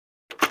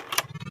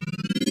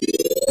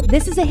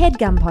This is a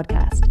HeadGum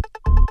podcast.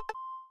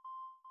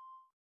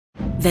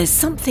 There's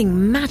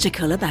something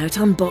magical about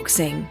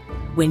unboxing.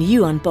 When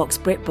you unbox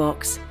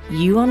BritBox,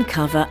 you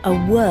uncover a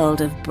world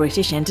of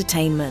British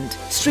entertainment.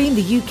 Stream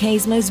the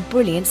UK's most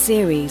brilliant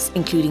series,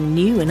 including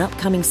new and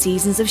upcoming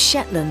seasons of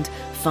Shetland,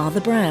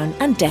 Father Brown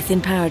and Death in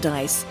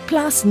Paradise.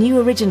 Plus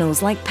new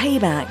originals like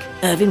Payback,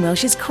 Irving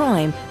Welsh's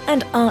Crime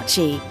and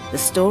Archie, the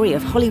story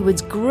of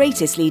Hollywood's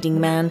greatest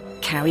leading man,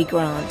 Cary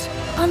Grant.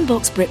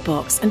 Unbox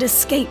BritBox and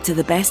escape to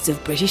the best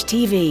of British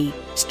TV.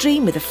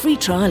 Stream with a free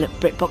trial at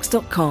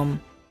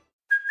BritBox.com.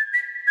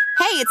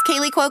 Hey, it's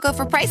Kaylee Cuoco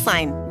for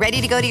Priceline.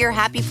 Ready to go to your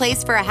happy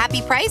place for a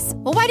happy price?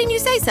 Well, why didn't you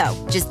say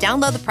so? Just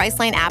download the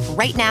Priceline app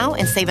right now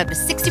and save up to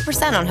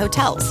 60% on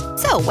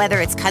hotels. So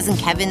whether it's Cousin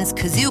Kevin's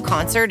Kazoo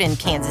Concert in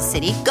Kansas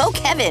City, go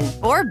Kevin,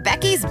 or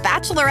Becky's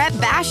Bachelorette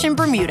Bash in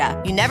Bermuda,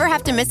 you never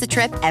have to miss a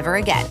trip ever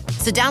again.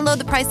 So download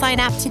the Priceline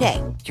app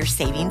today. Your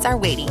savings are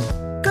waiting.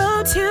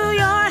 Go to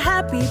your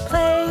happy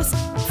place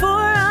for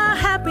a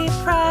happy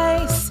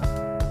price.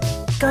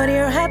 Go to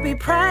your happy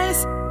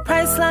price,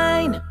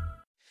 Priceline.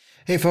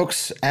 Hey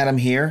folks, Adam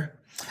here.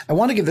 I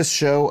want to give this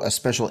show a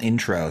special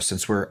intro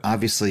since we're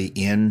obviously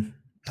in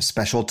a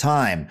special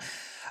time.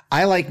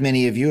 I, like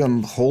many of you,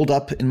 am holed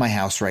up in my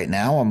house right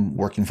now. I'm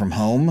working from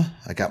home.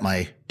 I got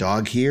my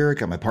dog here,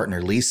 got my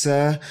partner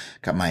Lisa,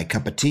 got my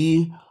cup of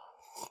tea,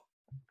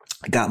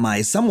 I got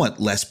my somewhat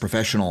less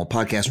professional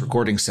podcast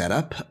recording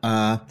setup,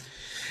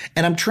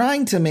 and I'm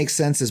trying to make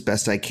sense as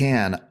best I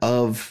can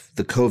of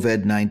the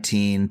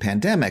COVID-19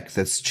 pandemic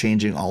that's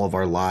changing all of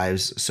our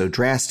lives so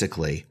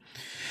drastically.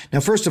 Now,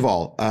 first of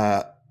all,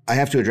 I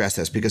have to address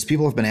this because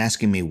people have been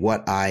asking me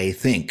what I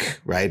think,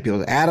 right?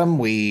 People, Adam,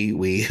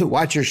 we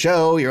watch your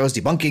show. You're always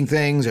debunking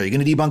things. Are you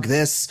going to debunk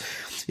this?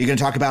 You're going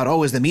to talk about,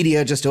 is the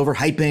media just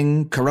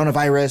overhyping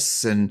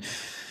coronavirus? And,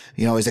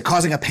 is it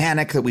causing a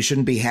panic that we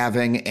shouldn't be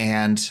having?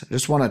 And I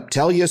just want to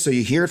tell you so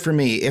you hear it from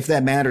me, if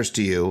that matters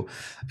to you.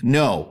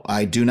 No,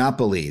 I do not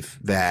believe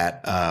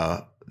that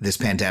this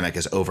pandemic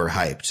is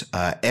overhyped.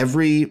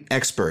 Every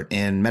expert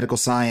in medical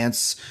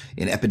science,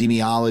 in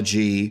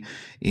epidemiology,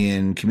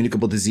 in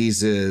communicable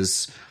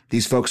diseases,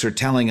 these folks are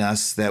telling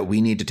us that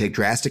we need to take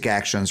drastic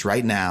actions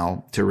right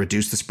now to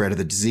reduce the spread of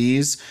the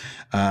disease,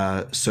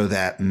 so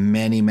that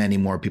many, many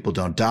more people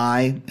don't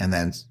die, and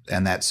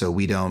that so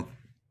we don't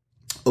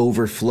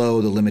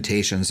overflow the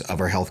limitations of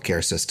our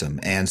healthcare system.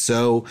 And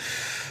so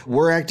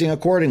we're acting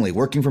accordingly,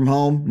 working from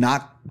home,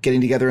 not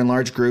getting together in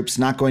large groups,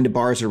 not going to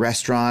bars or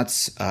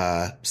restaurants,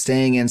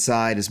 staying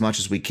inside as much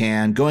as we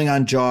can, going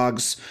on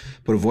jogs,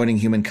 but avoiding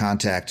human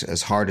contact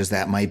as hard as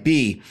that might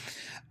be.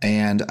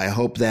 And I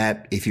hope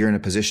that if you're in a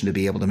position to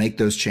be able to make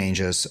those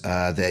changes,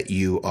 that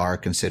you are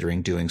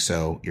considering doing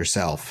so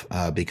yourself,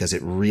 because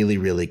it really,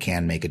 really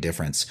can make a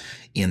difference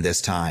in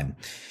this time.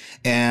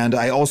 And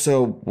I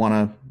also want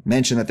to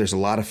mention that there's a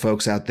lot of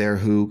folks out there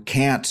who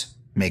can't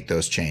make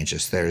those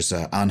changes. There's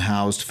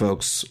unhoused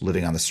folks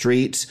living on the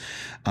street.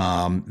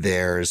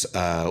 There's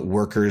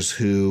workers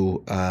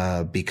who,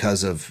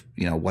 because of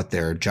what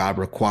their job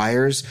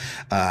requires,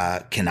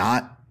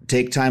 cannot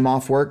take time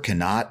off work,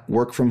 cannot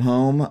work from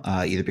home,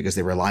 either because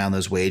they rely on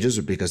those wages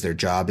or because their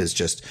job is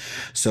just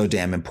so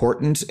damn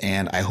important.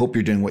 And I hope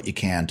you're doing what you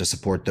can to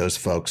support those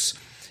folks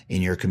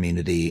in your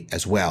community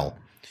as well.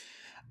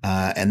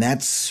 And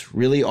that's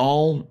really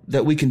all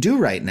that we can do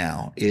right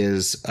now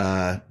is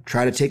try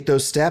to take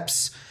those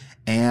steps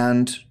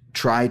and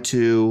try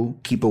to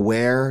keep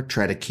aware,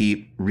 try to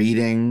keep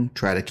reading,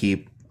 try to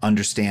keep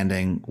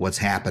understanding what's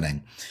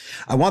happening.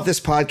 I want this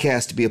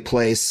podcast to be a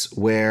place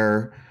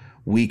where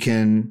we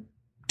can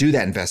do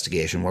that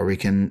investigation, where we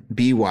can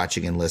be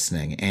watching and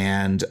listening.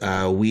 And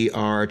we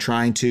are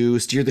trying to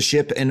steer the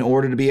ship in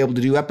order to be able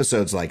to do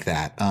episodes like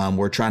that.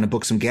 We're trying to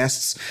book some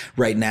guests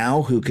right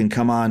now who can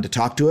come on to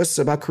talk to us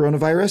about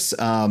coronavirus.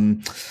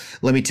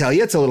 Let me tell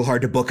you, it's a little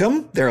hard to book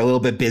them. They're a little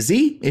bit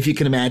busy, if you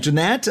can imagine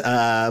that.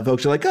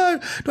 Folks are like,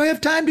 do I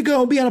have time to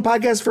go be on a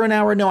podcast for an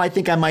hour? No, I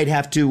think I might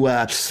have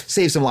to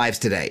save some lives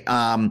today.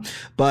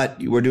 But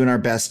we're doing our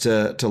best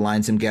to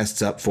line some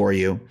guests up for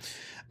you.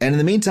 And in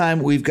the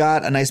meantime, we've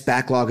got a nice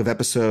backlog of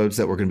episodes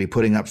that we're going to be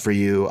putting up for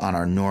you on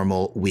our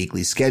normal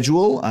weekly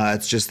schedule.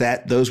 It's just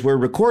that those were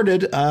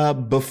recorded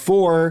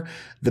before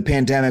the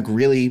pandemic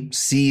really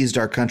seized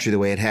our country the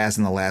way it has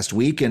in the last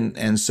week.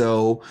 And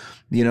so,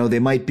 they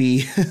might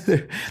be,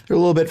 they're a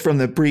little bit from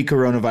the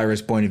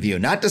pre-coronavirus point of view.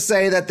 Not to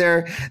say that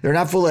they're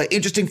not full of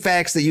interesting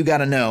facts that you got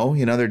to know.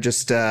 They're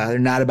just, they're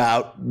not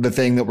about the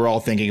thing that we're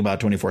all thinking about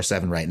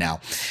 24/7 right now.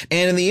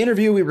 And in the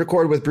interview we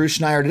recorded with Bruce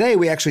Schneier today,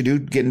 we actually do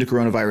get into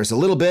coronavirus a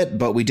little bit,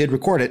 but we did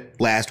record it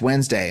last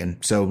Wednesday.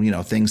 And so,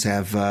 things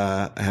have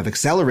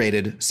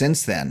accelerated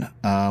since then.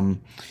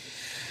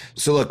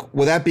 So look,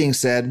 with that being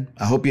said,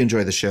 I hope you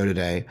enjoy the show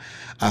today.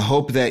 I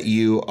hope that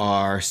you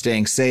are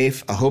staying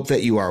safe. I hope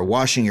that you are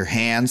washing your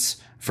hands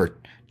for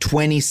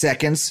 20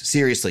 seconds.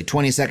 Seriously,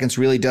 20 seconds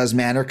really does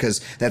matter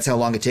because that's how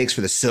long it takes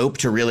for the soap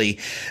to really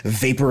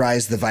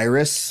vaporize the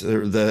virus.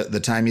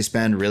 The time you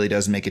spend really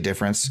does make a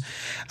difference.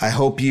 I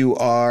hope you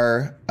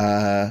are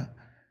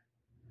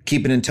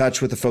keeping in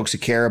touch with the folks you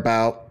care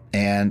about.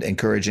 and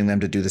encouraging them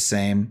to do the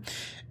same.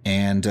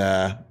 And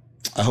I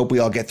hope we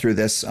all get through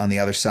this on the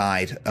other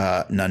side,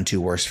 none too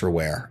worse for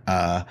wear.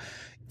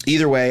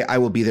 Either way, I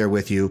will be there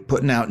with you,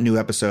 putting out new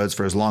episodes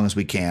for as long as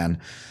we can,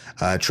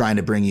 trying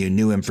to bring you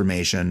new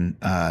information,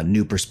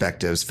 new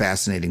perspectives,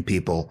 fascinating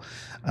people,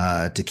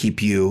 to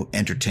keep you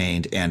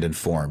entertained and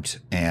informed.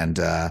 And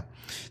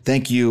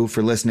thank you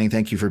for listening.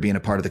 Thank you for being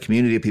a part of the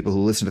community of people who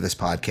listen to this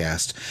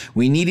podcast.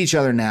 We need each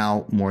other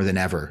now more than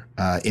ever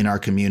in our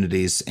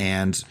communities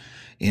and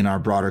in our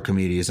broader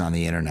communities on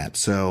the internet.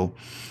 So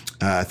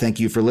thank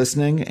you for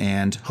listening,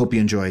 and hope you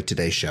enjoy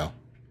today's show.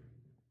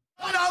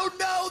 I don't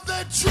know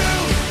the truth.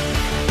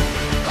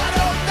 I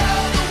don't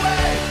know the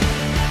way.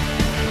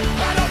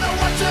 I don't know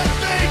what to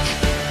think.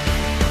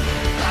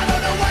 I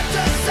don't know what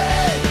to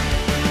say.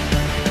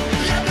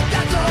 Yeah, but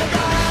that's alright.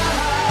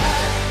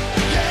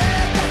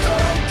 Yeah, that's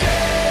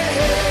okay.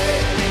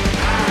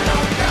 I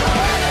don't know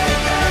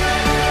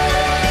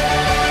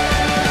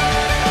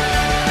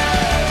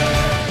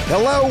anything.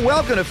 Hello,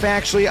 welcome to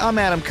Factually. I'm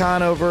Adam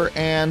Conover,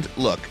 and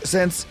look,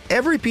 since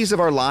every piece of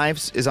our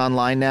lives is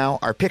online now,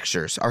 our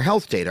pictures, our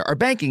health data, our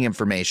banking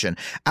information,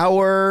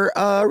 our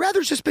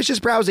rather suspicious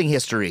browsing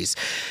histories,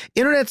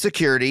 internet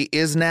security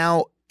is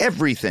now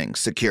everything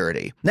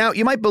security. Now,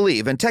 you might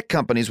believe, and tech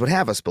companies would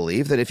have us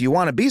believe, that if you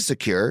want to be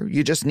secure,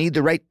 you just need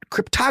the right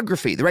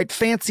cryptography, the right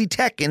fancy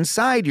tech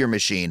inside your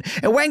machine,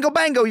 and wango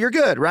bango, you're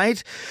good,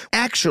 right?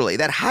 Actually,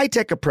 that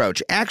high-tech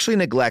approach actually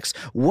neglects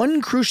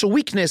one crucial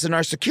weakness in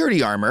our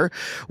security armor,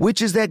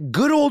 which is that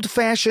good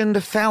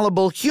old-fashioned,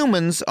 fallible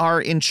humans are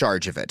in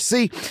charge of it.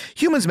 See,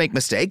 humans make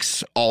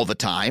mistakes all the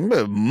time,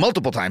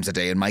 multiple times a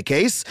day in my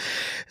case,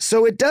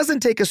 so it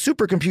doesn't take a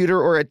supercomputer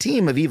or a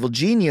team of evil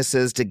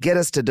geniuses to get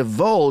us to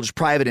divulge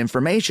private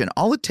information.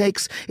 All it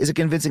takes is a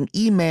convincing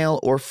email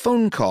or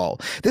phone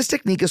call. This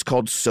technique is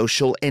called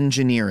social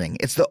engineering.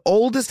 It's the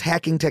oldest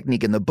hacking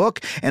technique in the book,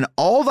 and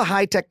all the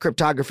high-tech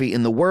cryptography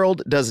in the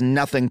world does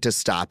nothing to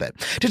stop it.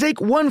 To take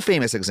one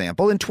famous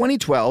example, in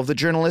 2012, the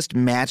journalist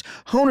Matt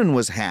Honan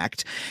was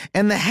hacked,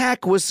 and the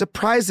hack was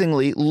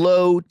surprisingly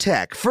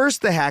low-tech.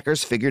 First, the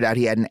hackers figured out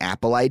he had an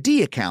Apple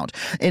ID account,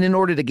 and in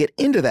order to get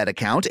into that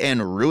account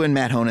and ruin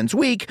Matt Honan's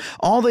week,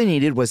 all they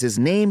needed was his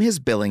name, his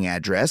billing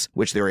address,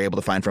 which they were able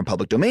to find from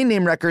public domain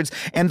name records,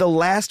 and the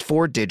last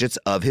 4 digits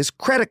of his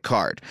credit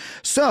card.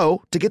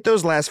 So, to get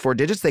those last 4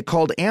 digits, they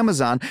called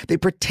Amazon. They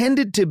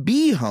pretended to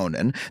be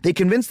Honan. They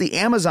convinced the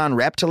Amazon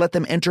rep to let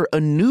them enter a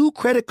new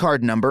credit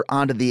card number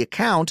onto the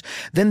account.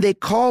 Then they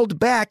called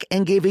back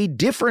and gave a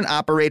different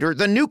operator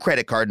the new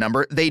credit card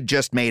number they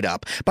just made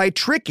up. By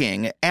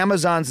tricking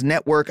Amazon's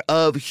network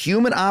of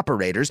human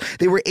operators,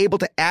 they were able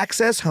to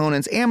access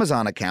Honan's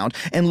Amazon account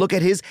and look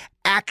at his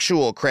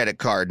actual credit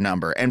card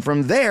number. And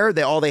from there,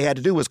 all they had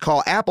to do was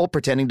call Apple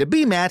pretending to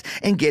be Matt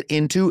and get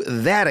into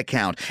that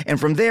account. And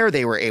from there,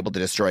 they were able to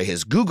destroy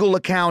his Google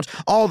account,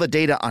 all the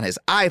data on his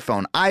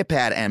iPhone,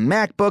 iPad, and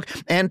MacBook,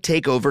 and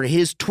take over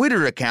his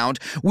Twitter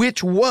account,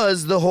 which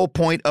was the whole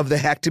point of the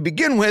hack to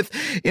begin with.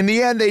 In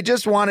the end, they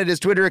just wanted his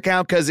Twitter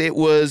account because it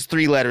was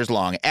 3 letters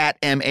long,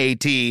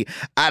 @MAT.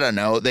 I don't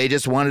know. They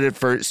just wanted it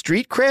for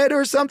street cred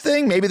or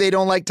something. Maybe they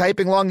don't like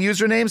typing long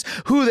usernames.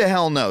 Who the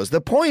hell knows? The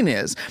point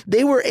is,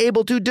 they were able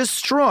to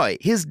destroy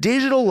his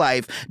digital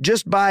life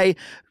just by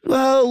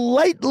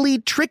lightly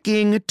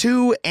tricking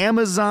 2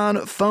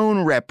 Amazon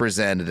phone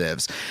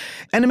representatives.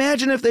 And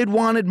imagine if they'd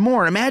wanted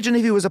more. Imagine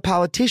if he was a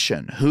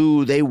politician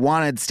who they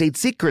wanted state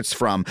secrets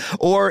from,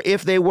 or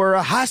if they were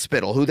a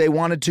hospital who they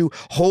wanted to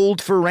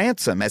hold for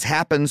ransom, as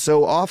happens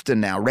so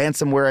often now.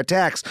 Ransomware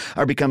attacks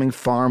are becoming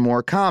far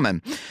more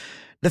common.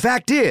 The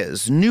fact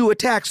is, new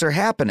attacks are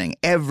happening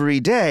every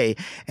day,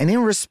 and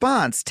in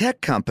response,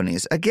 tech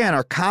companies, again,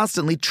 are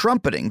constantly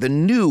trumpeting the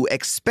new,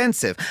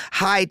 expensive,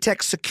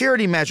 high-tech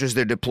security measures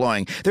they're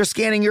deploying. They're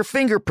scanning your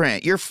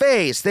fingerprint, your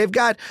face. They've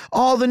got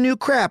all the new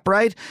crap,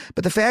 right?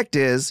 But the fact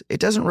is,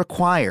 it doesn't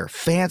require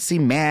fancy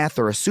math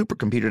or a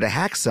supercomputer to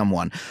hack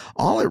someone.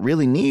 All it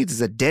really needs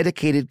is a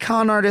dedicated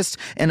con artist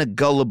and a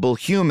gullible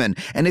human.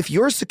 And if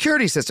your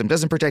security system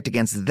doesn't protect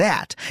against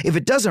that, if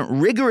it doesn't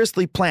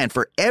rigorously plan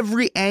for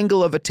every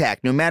angle of attack,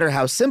 no matter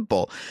how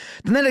simple,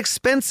 then that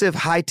expensive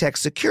high-tech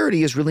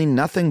security is really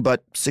nothing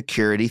but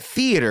security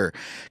theater,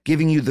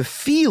 giving you the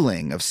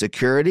feeling of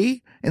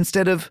security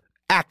instead of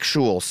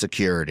actual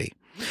security.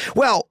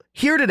 Well,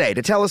 here today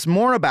to tell us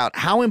more about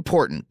how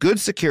important good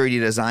security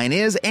design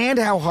is and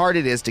how hard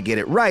it is to get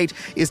it right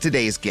is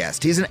today's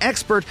guest. He's an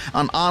expert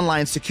on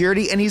online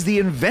security, and he's the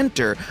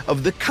inventor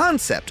of the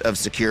concept of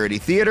security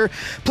theater.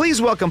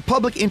 Please welcome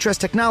public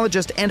interest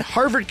technologist and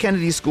Harvard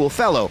Kennedy School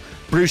fellow,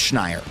 Bruce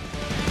Schneier.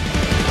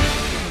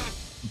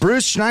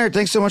 Bruce Schneier,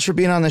 thanks so much for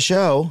being on the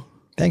show.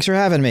 Thanks for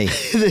having me.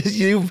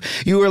 You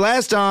were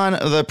last on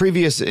the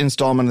previous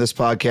installment of this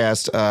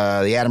podcast,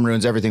 the Adam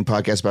Ruins Everything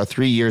podcast, about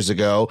 3 years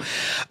ago.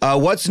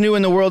 What's new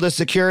in the world of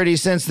security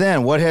since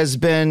then? What has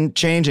been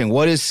changing?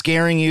 What is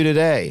scaring you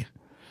today?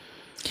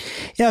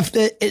 Yeah,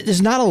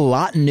 there's not a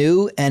lot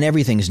new, and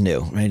everything's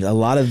new, right? A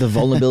lot of the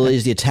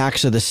vulnerabilities, the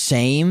attacks are the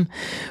same.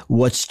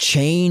 What's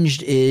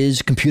changed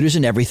is computers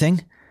and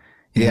everything.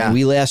 Yeah. When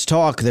we last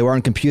talked, there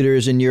weren't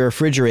computers in your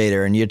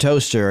refrigerator and your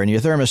toaster and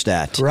your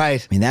thermostat.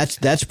 Right. I mean,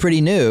 that's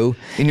pretty new.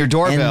 In your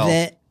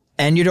doorbell.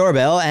 And your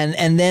doorbell,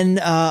 and then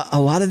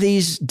a lot of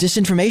these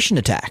disinformation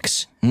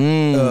attacks,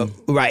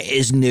 right,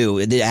 is new.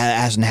 It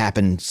hasn't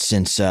happened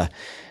since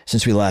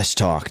we last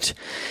talked.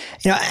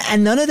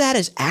 And none of that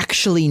is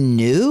actually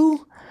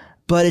new,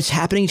 but it's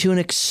happening to an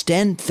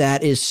extent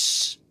that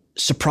is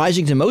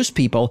surprising to most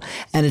people,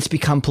 and it's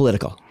become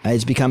political.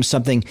 It's become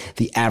something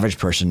the average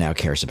person now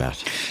cares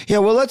about. Yeah,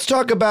 well, let's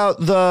talk about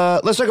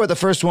the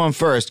first one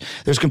first.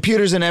 There's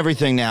computers in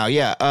everything now.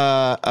 Yeah,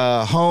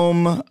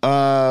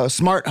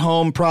 smart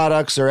home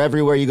products are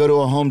everywhere. You go to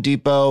a Home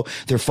Depot,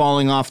 they're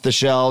falling off the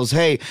shelves.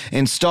 Hey,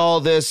 install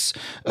this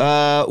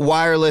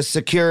wireless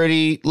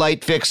security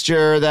light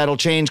fixture that'll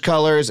change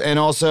colors and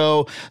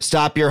also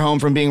stop your home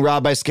from being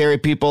robbed by scary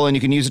people, and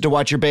you can use it to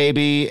watch your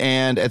baby,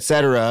 and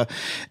etc.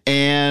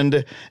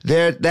 And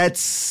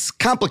that's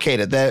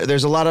complicated.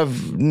 There's a lot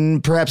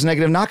of perhaps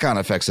negative knock-on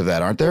effects of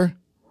that, aren't there?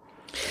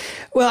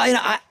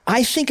 Well,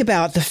 I think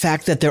about the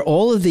fact that there are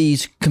all of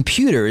these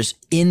computers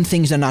in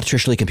things that are not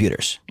traditionally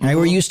computers. Right?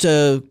 We're used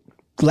to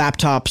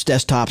laptops,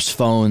 desktops,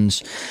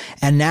 phones,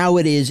 and now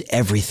it is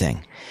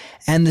everything.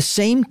 And the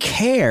same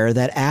care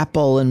that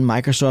Apple and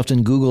Microsoft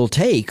and Google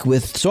take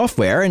with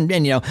software, and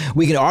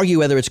we can argue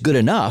whether it's good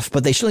enough,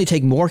 but they certainly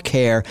take more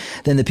care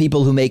than the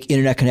people who make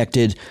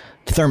internet-connected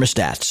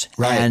thermostats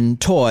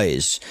and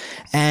toys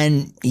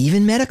and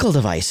even medical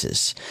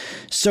devices.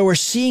 So we're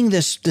seeing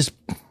this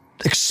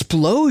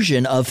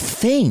explosion of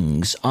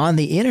things on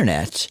the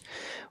internet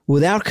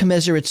without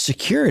commensurate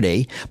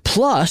security,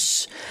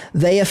 plus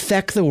they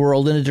affect the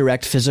world in a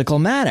direct physical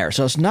manner.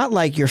 So it's not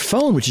like your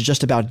phone, which is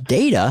just about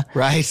data.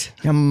 Right.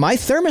 My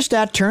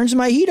thermostat turns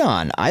my heat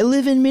on. I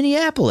live in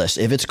Minneapolis.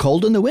 If it's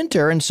cold in the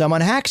winter and someone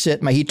hacks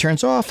it, my heat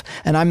turns off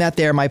and I'm not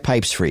there, my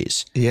pipes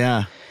freeze.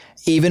 Yeah.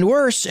 Even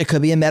worse, it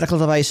could be a medical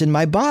device in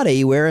my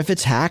body where if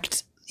it's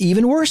hacked,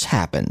 even worse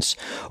happens.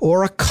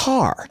 Or a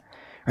car,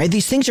 right?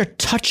 These things are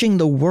touching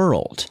the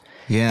world.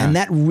 Yeah. And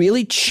that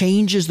really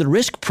changes the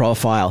risk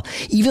profile,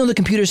 even though the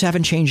computers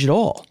haven't changed at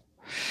all.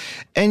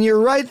 And you're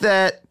right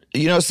that,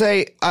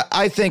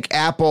 I think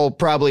Apple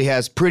probably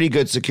has pretty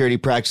good security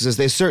practices.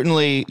 They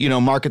certainly,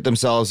 market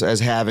themselves as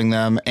having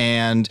them.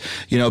 And,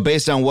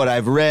 based on what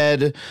I've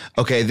read,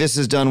 okay, this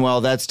is done well,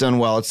 that's done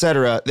well, et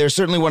cetera. They're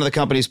certainly one of the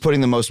companies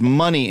putting the most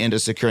money into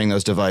securing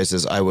those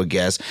devices, I would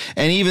guess.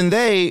 And even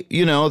they,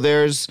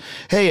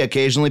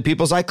 occasionally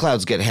people's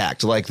iClouds get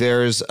hacked. Like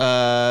there's,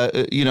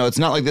 it's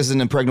not like this is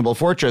an impregnable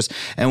fortress.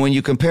 And when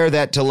you compare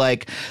that to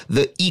like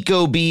the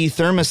Ecobee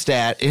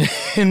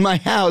thermostat in my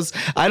house,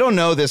 I don't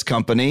know this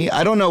company.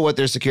 I don't know what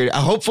their security.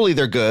 Hopefully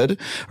they're good,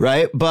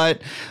 right?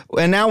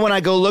 And now when I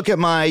go look at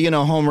my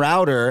home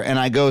router and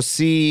I go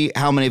see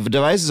how many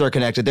devices are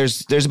connected,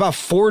 there's about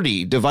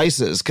 40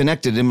 devices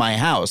connected in my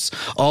house.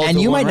 And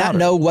you might not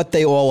know what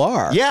they all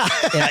are. Yeah,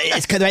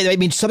 it's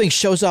because something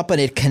shows up and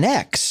it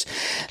connects.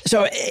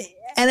 So.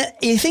 And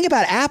you think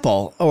about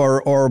Apple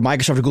or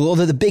Microsoft or Google,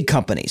 they're the big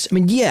companies. I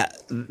mean, yeah,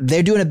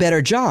 they're doing a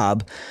better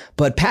job,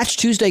 but Patch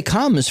Tuesday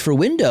comes for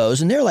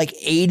Windows and there are like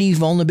 80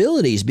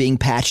 vulnerabilities being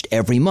patched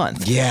every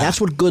month. Yeah.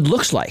 That's what good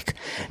looks like.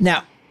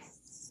 Now,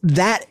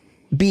 that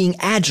being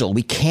agile,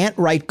 we can't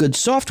write good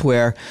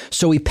software,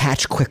 so we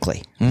patch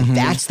quickly. Mm-hmm.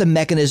 That's the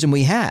mechanism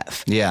we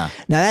have. Yeah.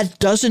 Now, that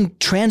doesn't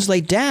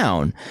translate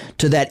down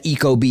to that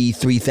Ecobee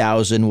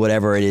 3000,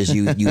 whatever it is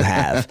you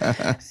have.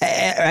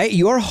 Right?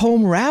 Your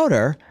home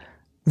router,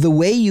 the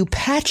way you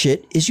patch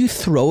it is you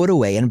throw it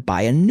away and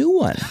buy a new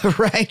one.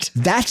 Right.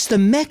 That's the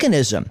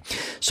mechanism.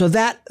 So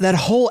that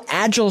whole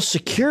agile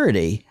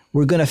security,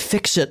 we're going to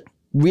fix it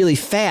really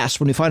fast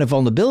when we find a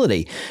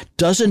vulnerability,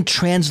 doesn't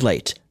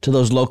translate to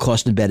those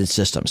low-cost embedded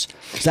systems.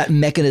 So that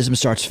mechanism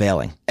starts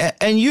failing.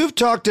 And you've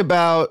talked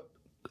about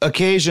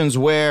occasions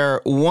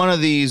where one of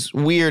these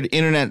weird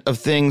Internet of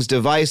Things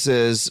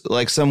devices,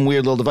 like some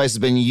weird little device, has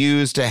been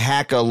used to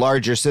hack a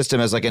larger system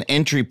as like an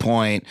entry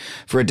point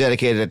for a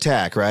dedicated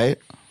attack, right?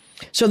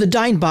 So the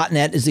Dyn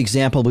botnet is the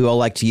example we all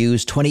like to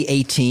use.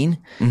 2018,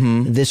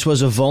 This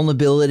was a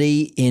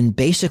vulnerability in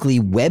basically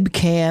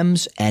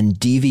webcams and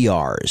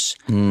DVRs.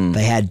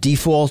 They had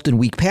default and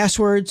weak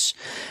passwords,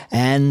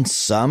 and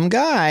some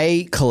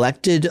guy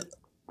collected,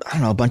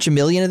 a bunch of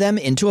million of them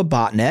into a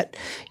botnet,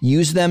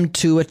 used them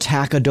to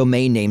attack a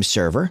domain name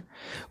server,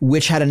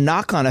 which had a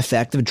knock-on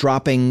effect of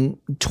dropping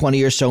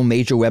 20 or so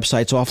major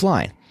websites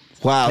offline.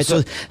 Wow. Right,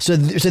 so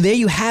there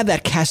you have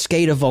that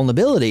cascade of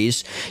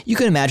vulnerabilities. You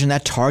can imagine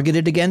that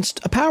targeted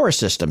against a power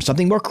system,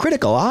 something more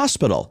critical, a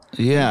hospital.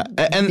 Yeah.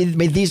 And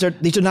these are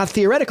not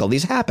theoretical.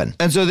 These happen.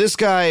 And so this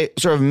guy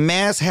sort of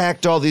mass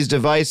hacked all these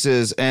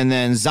devices and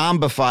then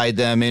zombified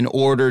them in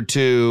order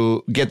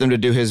to get them to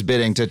do his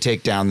bidding to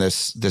take down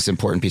this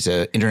important piece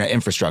of internet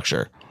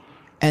infrastructure.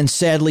 And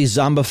sadly,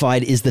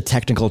 zombified is the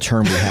technical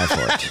term we have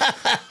for it.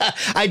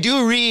 I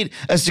do read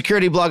a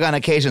security blog on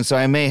occasion, so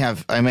I may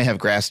have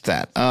grasped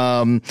that.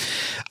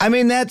 I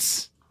mean,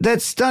 that's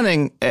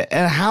stunning.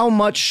 And how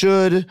much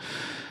should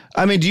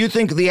I mean, do you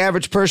think the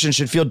average person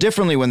should feel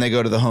differently when they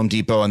go to the Home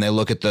Depot and they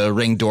look at the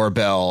Ring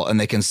doorbell and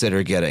they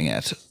consider getting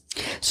it?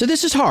 So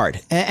this is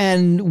hard,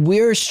 and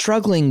we're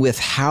struggling with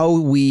how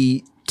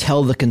we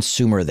tell the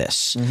consumer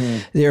this.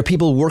 There are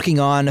people working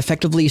on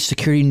effectively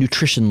security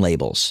nutrition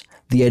labels.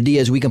 The idea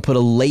is we can put a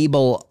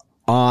label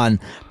on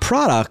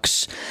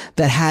products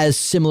that has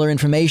similar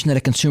information that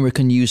a consumer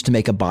can use to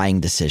make a buying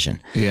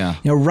decision. Yeah.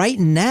 Right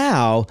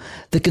now,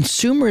 the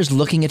consumer is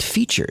looking at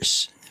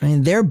features. I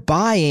mean, they're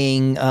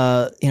buying,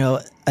 a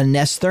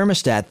Nest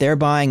thermostat. They're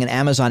buying an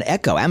Amazon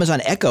Echo.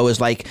 Amazon Echo is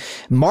like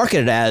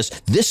marketed as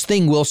this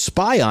thing will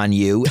spy on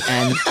you,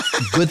 and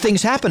good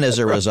things happen as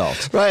a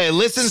result. Right. It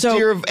listens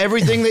to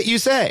everything that you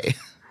say.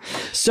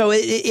 So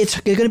it's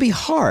going to be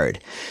hard.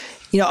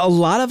 A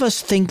lot of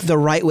us think the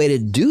right way to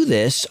do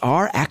this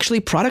are actually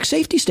product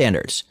safety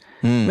standards.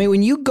 I mean,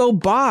 when you go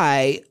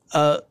buy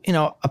a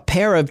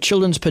pair of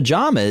children's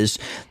pajamas,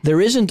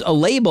 there isn't a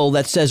label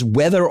that says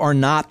whether or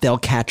not they'll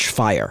catch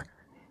fire.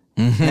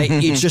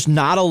 It's just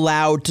not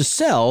allowed to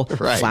sell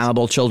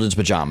flammable children's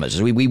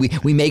pajamas.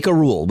 We make a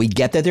rule. We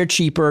get that they're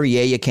cheaper.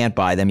 Yeah, you can't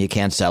buy them. You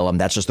can't sell them.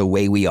 That's just the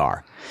way we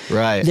are.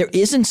 Right. There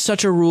isn't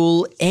such a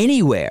rule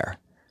anywhere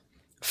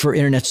for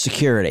internet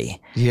security.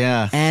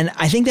 Yeah. And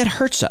I think that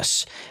hurts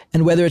us.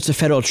 And whether it's the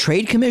Federal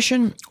Trade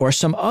Commission or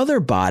some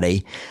other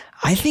body,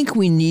 I think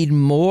we need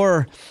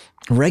more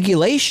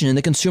regulation in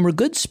the consumer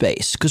goods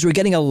space because we're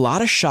getting a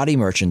lot of shoddy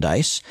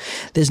merchandise.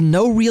 There's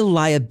no real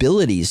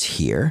liabilities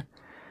here.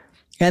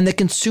 And the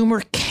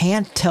consumer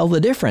can't tell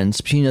the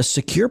difference between a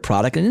secure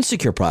product and an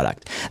insecure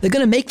product. They're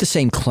going to make the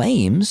same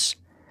claims.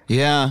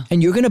 Yeah.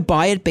 And you're going to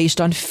buy it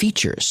based on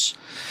features.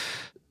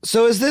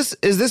 So is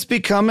this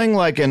becoming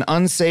like an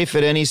unsafe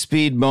at any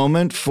speed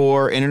moment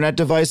for internet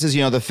devices?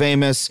 The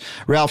famous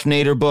Ralph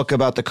Nader book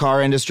about the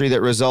car industry that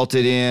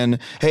resulted in,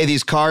 hey,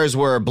 these cars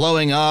were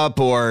blowing up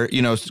or,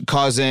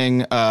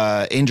 causing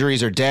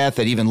injuries or death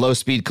at even low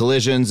speed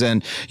collisions.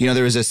 And,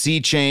 there was a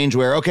sea change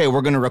where, okay,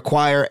 we're going to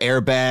require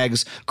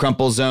airbags,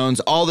 crumple zones,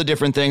 all the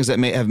different things that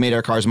may have made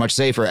our cars much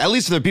safer, at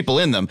least for the people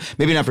in them.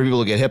 Maybe not for people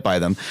who get hit by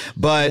them.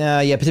 But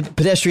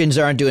pedestrians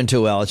aren't doing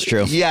too well. It's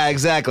true. Yeah,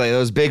 exactly.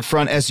 Those big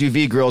front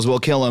SUV grills will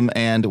kill him,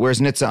 and where's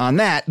NHTSA on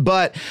that?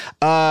 But,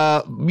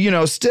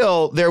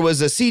 still, there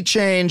was a sea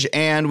change,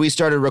 and we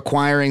started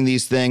requiring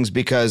these things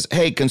because,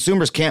 hey,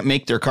 consumers can't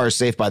make their cars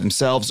safe by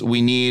themselves.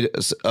 We need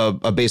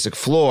a basic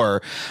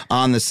floor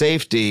on the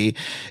safety.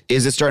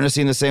 Is it starting to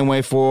seem the same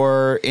way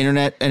for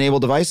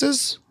internet-enabled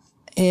devices?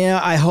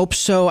 Yeah, I hope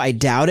so. I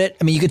doubt it.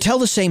 I mean, you could tell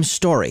the same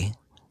story.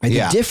 Right?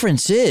 Yeah. The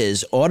difference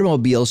is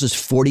automobiles is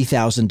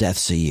 40,000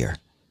 deaths a year.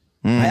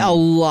 Right? A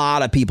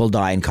lot of people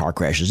die in car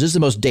crashes. This is the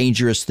most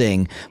dangerous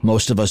thing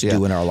most of us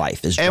do in our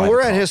life. And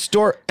we're at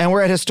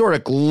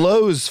historic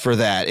lows for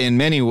that in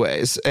many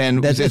ways.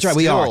 And that's right.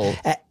 We are.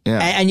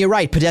 And you're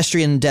right.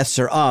 Pedestrian deaths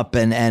are up,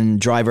 and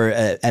driver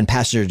and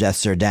passenger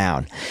deaths are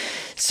down.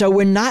 So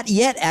we're not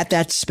yet at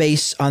that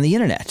space on the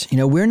internet.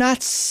 We're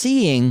not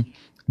seeing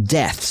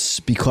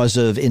deaths because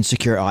of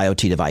insecure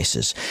IoT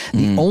devices.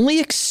 The only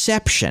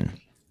exception.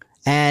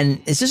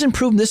 And this isn't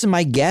proven. This is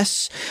my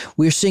guess.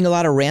 We're seeing a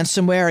lot of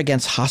ransomware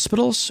against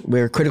hospitals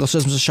where critical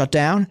systems are shut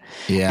down.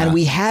 Yeah. And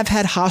we have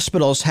had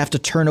hospitals have to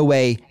turn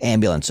away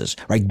ambulances,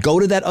 right? Go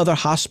to that other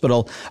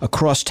hospital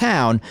across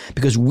town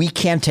because we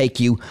can't take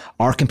you.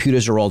 Our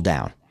computers are all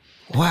down.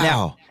 Wow.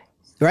 Now,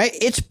 right?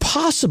 It's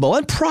possible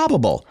and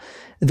probable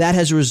that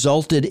has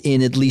resulted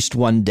in at least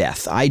one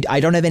death. I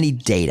don't have any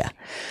data,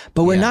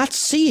 but we're not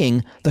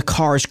seeing the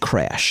cars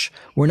crash.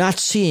 We're not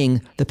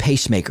seeing the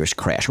pacemakers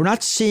crash. We're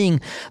not seeing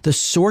the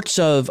sorts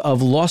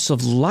of loss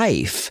of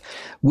life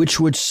which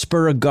would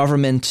spur a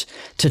government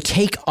to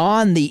take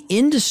on the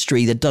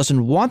industry that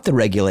doesn't want the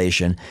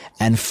regulation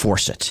and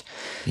force it.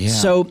 Yeah.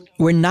 So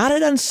we're not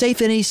at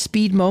unsafe at any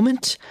speed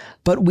moment,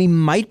 but we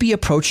might be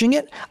approaching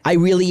it. I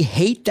really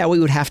hate that we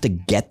would have to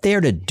get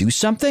there to do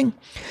something,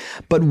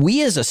 but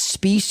we as a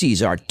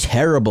species are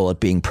terrible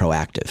at being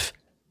proactive.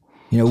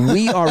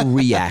 We are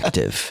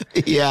reactive.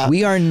 Yeah.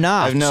 We are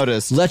not. I've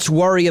noticed. Let's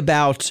worry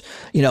about,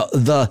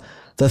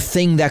 the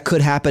thing that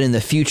could happen in the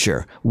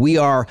future. We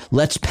are,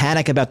 let's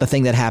panic about the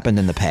thing that happened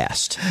in the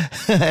past.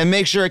 And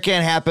make sure it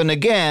can't happen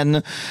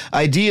again,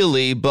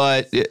 ideally.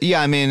 But yeah,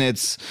 I mean,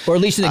 it's... Or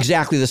at least in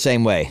exactly the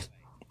same way.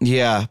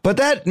 Yeah. But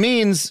that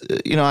means,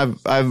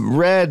 I've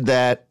read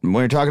that when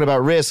you're talking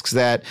about risks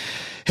that,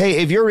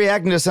 hey, if you're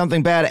reacting to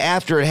something bad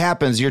after it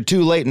happens, you're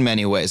too late in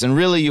many ways. And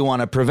really you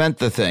want to prevent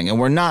the thing. And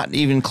we're not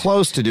even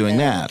close to doing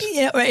that.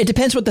 It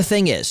depends what the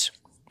thing is.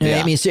 Yeah.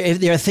 I mean, so if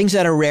there are things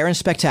that are rare and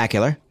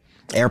spectacular,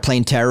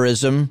 airplane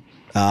terrorism,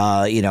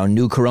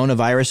 new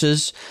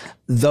coronaviruses,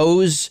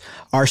 those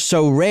are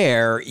so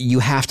rare, you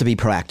have to be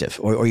proactive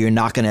or you're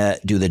not going to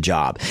do the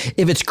job.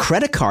 If it's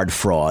credit card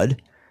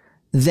fraud,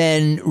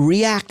 then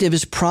reactive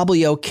is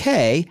probably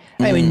okay.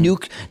 I mean,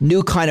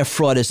 new kind of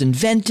fraud is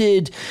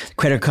invented.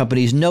 Credit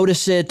companies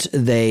notice it.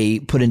 They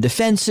put in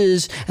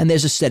defenses, and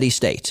there's a steady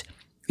state.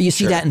 You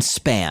see that in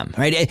spam,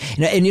 right?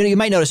 And you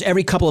might notice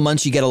every couple of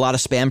months you get a lot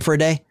of spam for a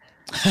day.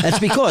 That's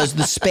because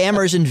the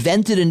spammers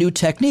invented a new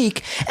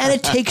technique, and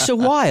it takes a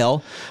while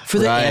for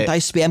the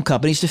anti-spam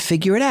companies to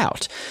figure it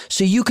out.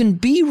 So you can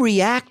be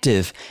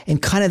reactive in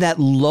kind of that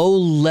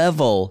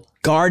low-level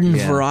garden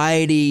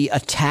variety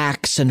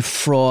attacks and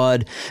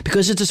fraud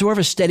because it's sort of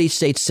a steady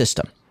state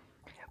system.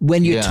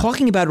 When you're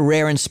talking about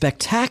rare and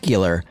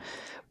spectacular,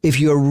 if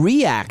you're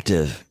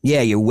reactive,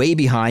 you're way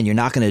behind. You're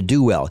not going to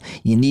do well.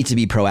 You need to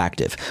be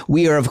proactive.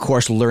 We are, of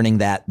course, learning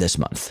that this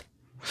month.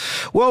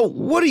 Well,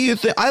 what do you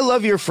think? I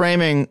love your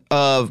framing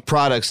of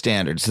product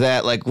standards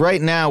that like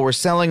right now we're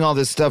selling all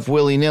this stuff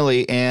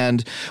willy-nilly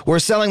and we're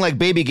selling like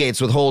baby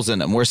gates with holes in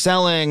them. We're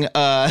selling,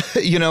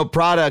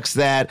 products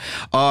that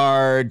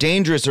are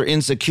dangerous or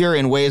insecure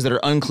in ways that are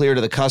unclear to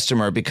the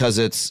customer because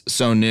it's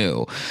so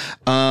new.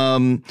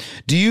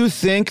 Do you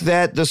think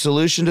that the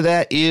solution to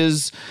that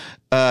is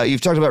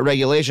you've talked about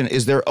regulation.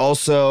 Is there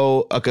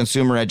also a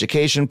consumer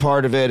education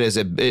part of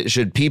it?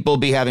 Should people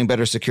be having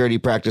better security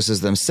practices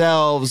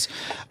themselves?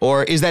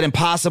 Or is that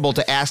impossible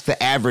to ask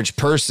the average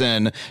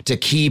person to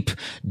keep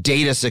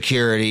data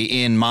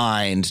security in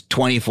mind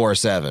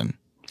 24/7?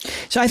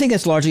 So I think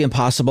that's largely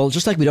impossible.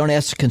 Just like we don't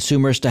ask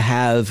consumers to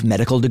have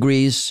medical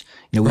degrees.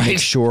 We make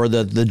sure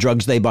that the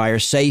drugs they buy are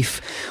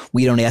safe.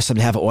 We don't ask them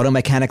to have auto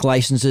mechanic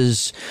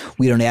licenses.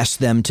 We don't ask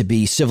them to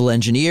be civil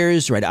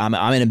engineers, right? I'm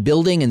in a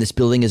building and this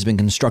building has been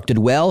constructed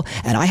well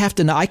and I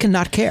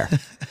cannot care,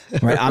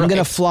 right? I'm going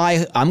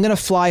to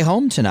fly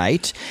home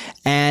tonight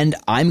and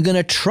I'm going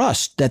to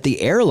trust that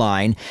the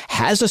airline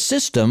has a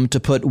system to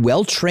put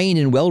well-trained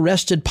and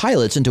well-rested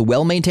pilots into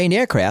well-maintained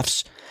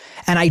aircrafts.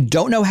 And I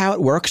don't know how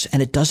it works,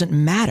 and it doesn't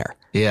matter.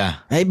 Yeah.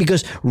 Right?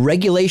 Because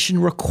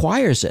regulation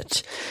requires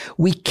it.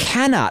 We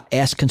cannot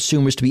ask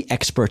consumers to be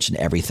experts in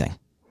everything.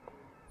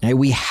 Right?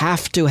 We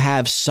have to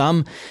have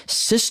some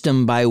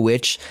system by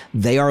which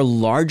they are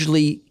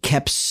largely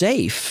kept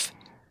safe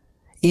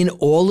in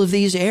all of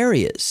these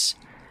areas.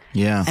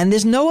 Yeah. And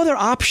there's no other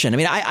option. I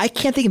mean, I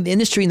can't think of an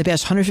industry in the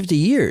past 150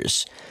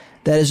 years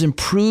that has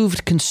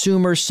improved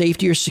consumer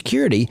safety or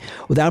security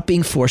without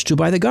being forced to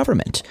by the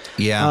government.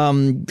 Yeah.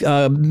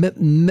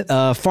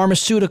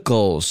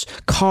 Pharmaceuticals,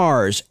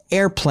 cars,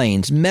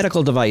 airplanes,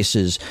 medical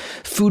devices,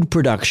 food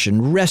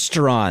production,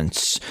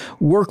 restaurants,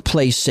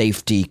 workplace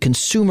safety,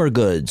 consumer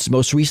goods,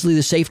 most recently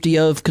the safety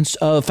of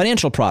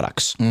financial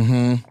products.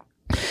 Mm-hmm.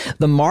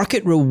 The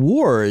market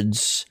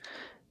rewards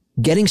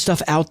getting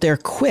stuff out there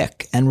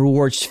quick and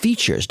rewards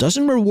features,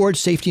 doesn't reward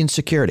safety and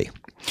security.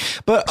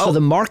 So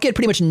the market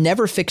pretty much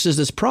never fixes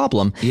this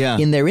problem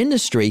in their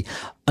industry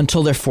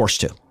until they're forced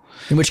to,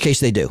 in which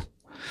case they do.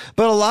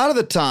 But a lot of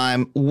the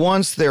time,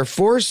 once they're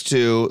forced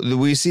to,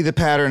 we see the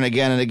pattern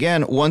again and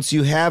again. Once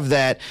you have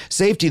that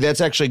safety,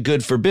 that's actually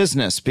good for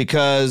business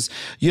because,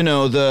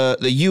 the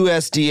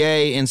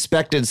USDA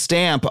inspected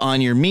stamp on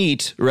your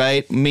meat,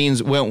 right,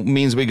 means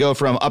we go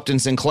from Upton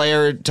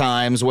Sinclair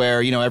times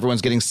where,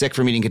 everyone's getting sick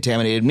from eating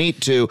contaminated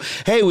meat to,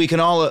 hey, we can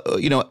all,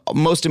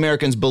 most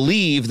Americans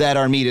believe that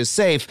our meat is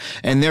safe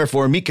and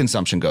therefore meat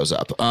consumption goes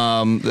up.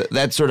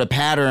 That sort of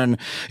pattern,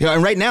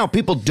 and right now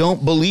people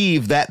don't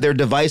believe that their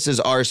devices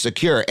are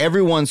secure.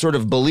 Everyone sort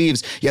of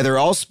believes, they're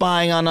all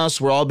spying on us.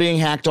 We're all being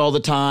hacked all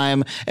the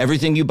time.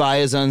 Everything you buy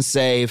is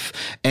unsafe.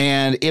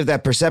 And if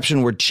that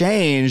perception were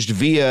changed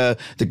via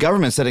the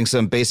government setting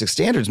some basic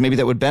standards, maybe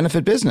that would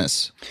benefit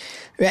business.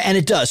 And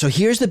it does. So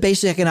here's the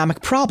basic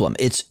economic problem.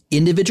 It's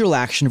individual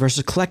action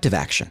versus collective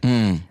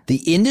action.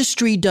 The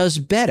industry does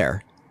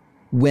better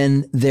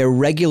when they're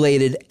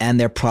regulated and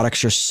their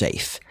products are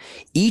safe.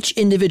 Each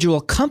individual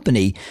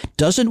company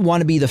doesn't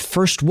want to be the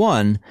first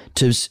one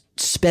to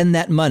spend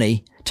that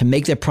money to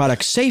make their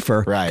products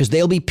safer because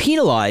they'll be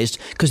penalized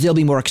because they'll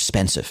be more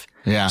expensive.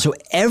 Yeah. So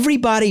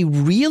everybody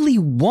really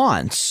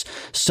wants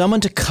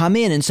someone to come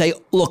in and say,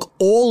 look,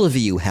 all of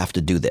you have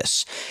to do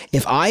this.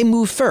 If I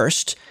move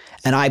first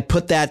and I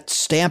put that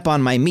stamp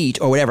on my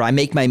meat or whatever, I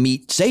make my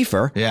meat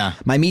safer. Yeah.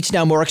 My meat's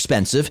now more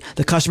expensive.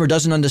 The customer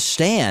doesn't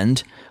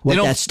understand what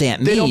that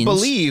stamp means. They don't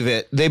believe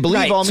it. They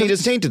believe all meat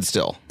is tainted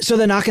still. So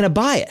they're not going to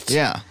buy it.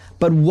 Yeah.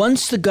 But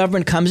once the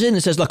government comes in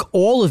and says, look,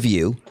 all of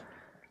you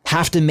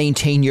have to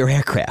maintain your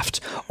aircraft.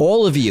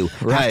 All of you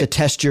have to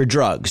test your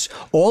drugs.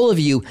 All of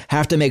you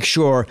have to make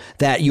sure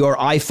that your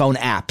iPhone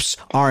apps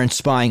aren't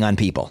spying on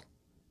people.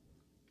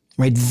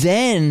 Right?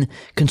 Then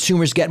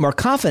consumers get more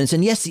confidence.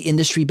 And yes, the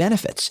industry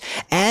benefits.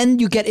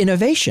 And you get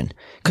innovation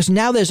because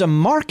now there's a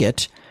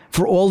market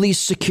for all these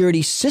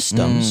security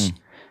systems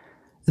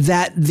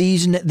that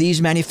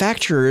these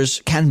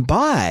manufacturers can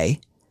buy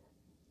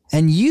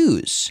and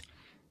use.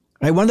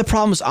 Right? One of the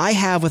problems I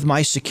have with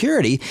my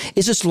security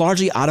is it's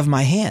largely out of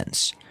my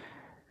hands.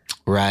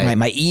 Right?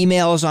 My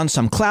email is on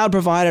some cloud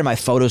provider. My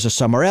photos are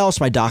somewhere else.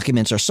 My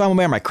documents are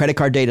somewhere. My credit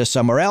card data is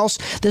somewhere else.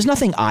 There's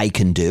nothing I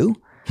can do.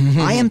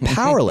 I am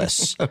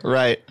powerless.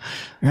 Right.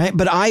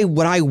 But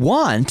what I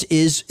want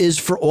is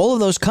for all of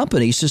those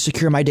companies to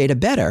secure my data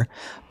better,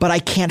 but I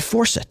can't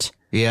force it.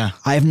 Yeah.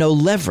 I have no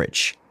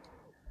leverage.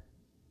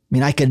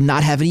 mean, I could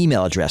not have an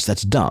email address.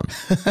 That's dumb.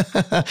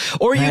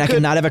 Or I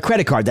could not have a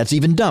credit card. That's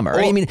even dumber.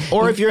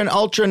 Or if you're an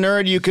ultra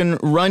nerd, you can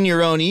run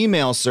your own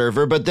email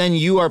server, but then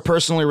you are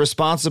personally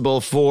responsible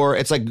for,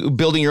 it's like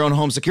building your own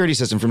home security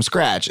system from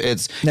scratch.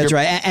 That's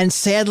right. And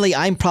sadly,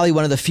 I'm probably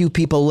one of the few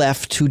people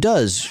left who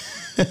does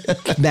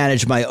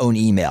manage my own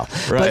email.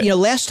 Right. But,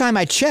 last time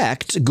I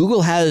checked,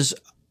 Google has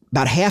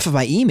about half of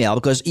my email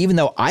because even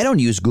though I don't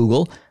use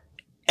Google,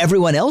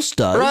 everyone else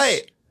does.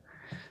 Right.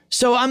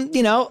 So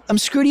I'm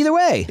screwed either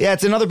way. Yeah,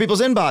 it's in other people's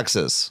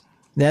inboxes.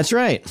 That's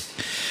right.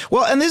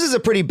 Well, and this is a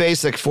pretty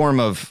basic form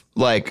of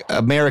like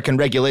American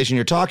regulation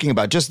you're talking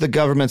about, just the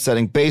government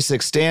setting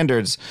basic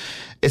standards.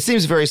 It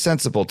seems very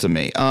sensible to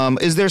me.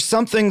 Is there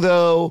something,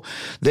 though,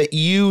 that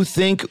you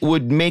think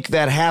would make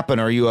that happen,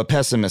 or are you a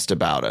pessimist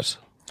about it?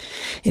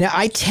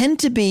 I tend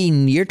to be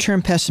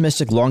near-term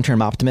pessimistic,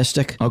 long-term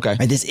optimistic. Okay.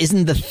 Right? This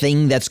isn't the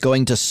thing that's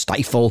going to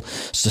stifle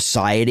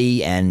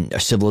society and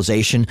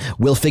civilization.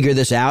 We'll figure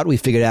this out. We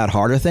figured out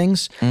harder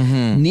things.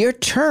 Mm-hmm.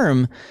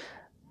 Near-term,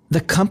 the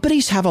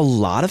companies have a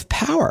lot of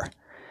power,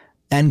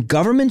 and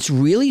government's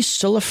really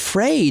still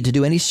afraid to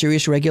do any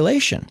serious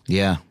regulation.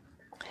 Yeah.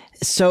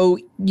 So,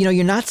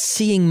 you're not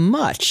seeing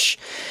much.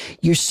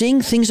 You're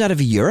seeing things out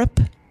of Europe.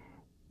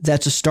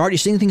 That's a start. You're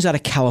seeing things out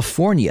of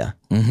California.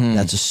 Mm-hmm.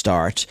 That's a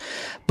start.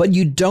 But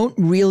you don't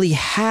really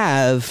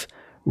have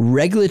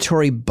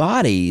regulatory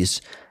bodies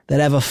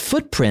that have a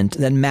footprint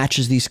that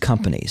matches these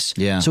companies.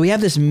 Yeah. So we have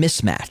this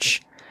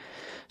mismatch.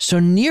 So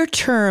near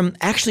term,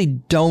 actually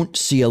don't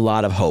see a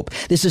lot of hope.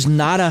 This is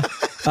not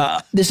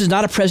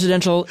a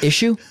presidential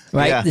issue,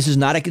 right? Yeah. This is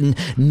not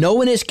no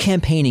one is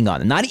campaigning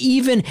on it. Not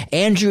even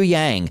Andrew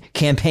Yang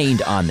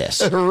campaigned on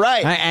this.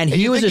 Right. And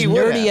he was as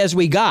nerdy as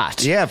we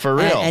got. Yeah, for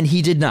real. And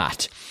he did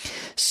not.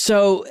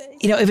 So,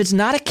 if it's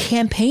not a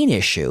campaign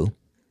issue,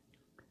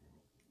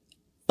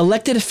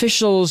 elected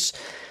officials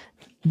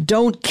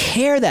don't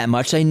care that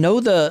much. They know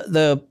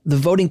the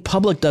voting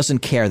public doesn't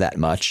care that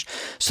much.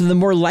 So they're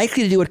more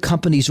likely to do what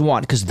companies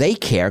want because they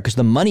care, because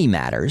the money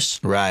matters.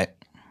 Right.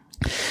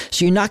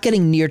 So you're not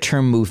getting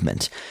near-term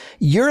movement.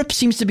 Europe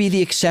seems to be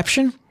the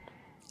exception.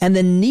 And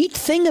the neat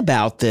thing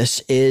about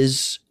this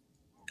is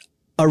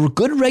a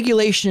good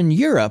regulation in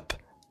Europe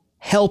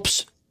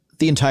helps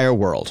the entire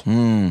world.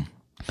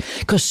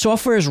 Because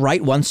software is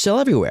write once, sell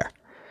everywhere.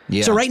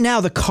 Yeah. So right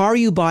now, the car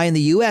you buy in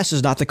the U.S.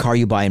 is not the car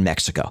you buy in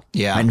Mexico.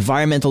 Yeah.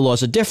 Environmental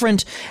laws are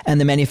different,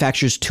 and the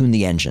manufacturers tune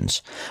the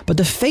engines. But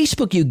the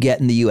Facebook you get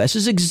in the U.S.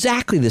 is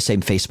exactly the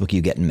same Facebook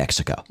you get in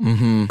Mexico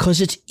because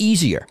it's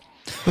easier.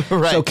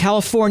 Right. So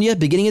California,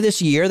 beginning of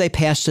this year, they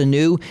passed a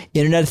new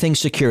Internet of Things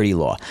security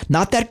law.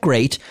 Not that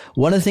great.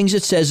 One of the things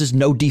it says is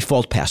no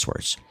default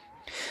passwords.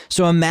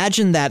 So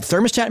imagine that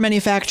thermostat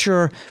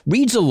manufacturer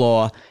reads a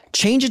law,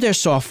 changes their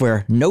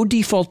software, no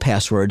default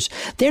passwords.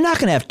 They're not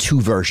going to have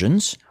two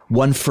versions,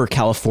 one for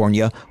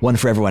California, one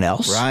for everyone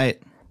else. Right.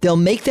 They'll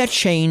make that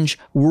change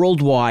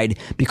worldwide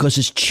because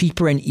it's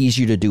cheaper and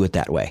easier to do it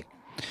that way.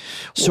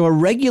 So a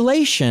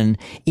regulation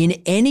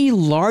in any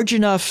large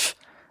enough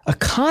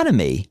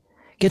economy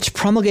gets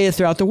promulgated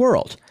throughout the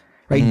world.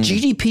 Right?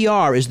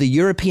 GDPR is the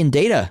European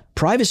data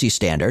privacy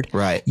standard.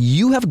 Right.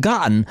 You have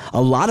gotten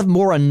a lot of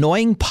more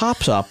annoying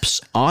pop-ups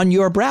on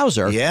your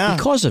browser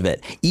because of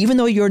it, even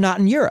though you're not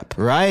in Europe.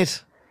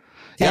 Right.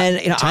 Yeah,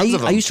 And I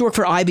used to work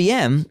for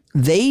IBM.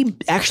 They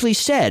actually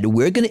said,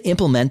 we're going to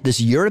implement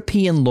this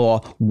European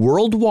law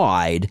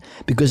worldwide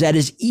because that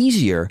is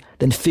easier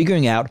than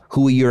figuring out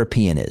who a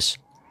European is.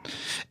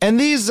 And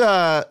these,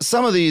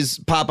 some of these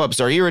pop-ups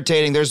are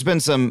irritating. There's been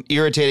some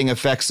irritating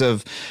effects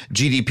of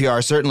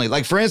GDPR, certainly.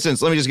 Like, for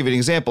instance, let me just give you an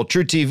example.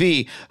 True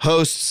TV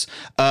hosts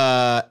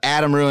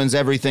Adam Ruins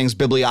Everything's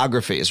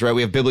bibliographies, right?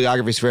 We have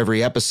bibliographies for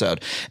every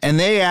episode. And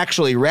they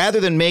actually, rather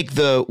than make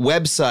the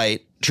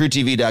website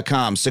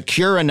TrueTV.com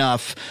secure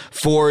enough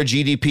for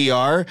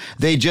GDPR,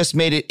 they just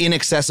made it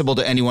inaccessible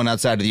to anyone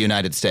outside of the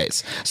United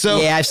States. So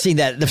yeah, I've seen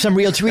that. Some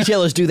real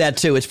retailers do that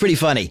too. It's pretty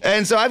funny.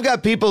 And so I've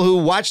got people who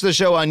watch the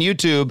show on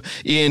YouTube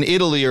in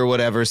Italy or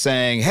whatever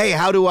saying, hey,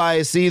 how do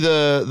I see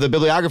the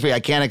bibliography? I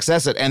can't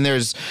access it. And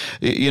there's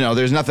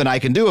nothing I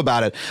can do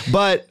about it.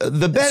 But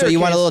the better So you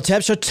want a little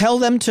tip? So tell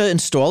them to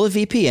install a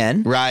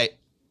VPN. Right.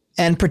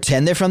 And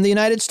pretend they're from the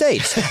United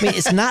States. I mean,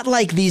 it's not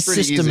like these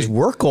systems easy.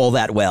 Work all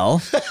that well.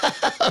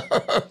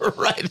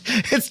 Right.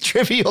 It's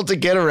trivial to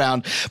get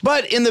around.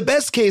 But in the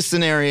best case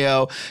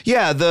scenario,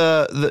 yeah,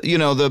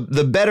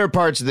 the better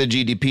parts of the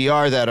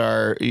GDPR that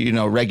are,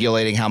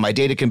 regulating how my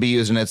data can be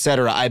used and et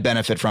cetera, I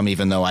benefit from,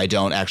 even though I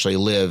don't actually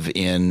live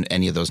in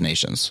any of those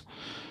nations.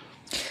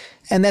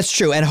 And that's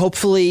true. And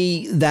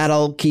hopefully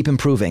that'll keep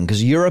improving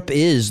because Europe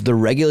is the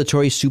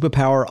regulatory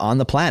superpower on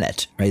the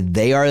planet, right?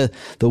 They are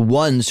the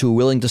ones who are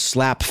willing to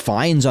slap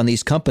fines on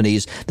these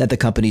companies that the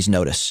companies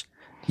notice.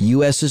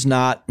 U.S. is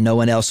not. No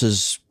one else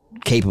is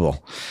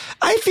capable.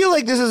 I feel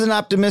like this is an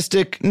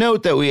optimistic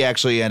note that we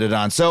actually ended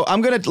on. So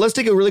let's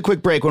take a really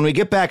quick break. When we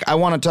get back, I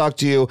want to talk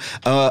to you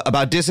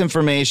about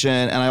disinformation.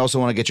 And I also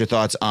want to get your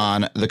thoughts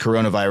on the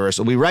coronavirus.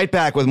 We'll be right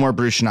back with more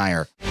Bruce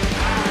Schneier.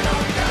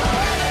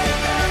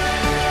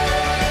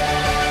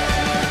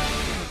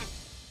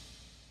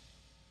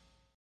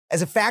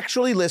 As a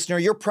Factually listener,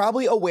 you're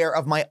probably aware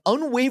of my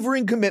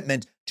unwavering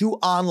commitment to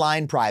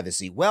online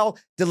privacy. Well,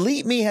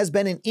 Delete Me has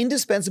been an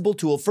indispensable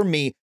tool for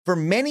me for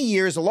many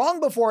years, long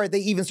before they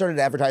even started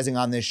advertising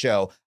on this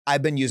show.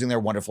 I've been using their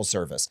wonderful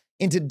service.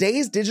 In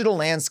today's digital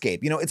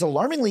landscape, it's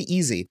alarmingly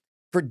easy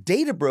for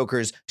data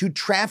brokers to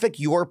traffic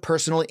your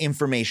personal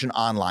information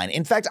online.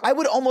 In fact, I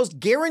would almost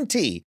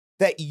guarantee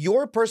that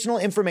your personal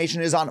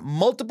information is on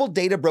multiple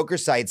data broker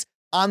sites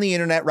on the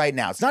internet right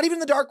now. It's not even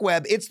the dark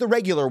web, it's the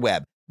regular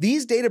web.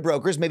 These data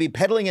brokers may be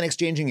peddling and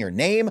exchanging your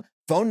name,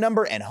 phone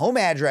number, and home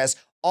address,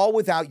 all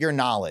without your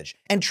knowledge.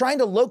 And trying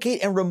to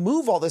locate and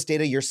remove all this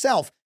data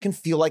yourself can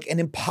feel like an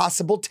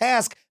impossible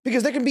task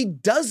because there can be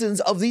dozens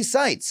of these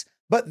sites.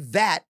 But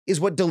that is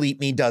what Delete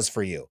Me does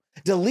for you.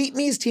 Delete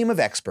Me's team of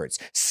experts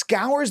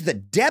scours the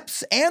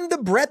depths and the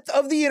breadth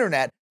of the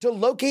internet to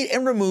locate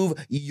and remove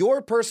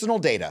your personal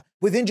data.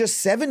 Within just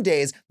 7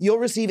 days, you'll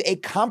receive a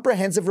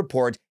comprehensive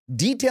report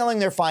detailing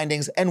their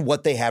findings and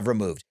what they have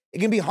removed. It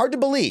can be hard to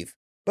believe,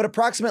 but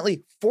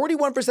approximately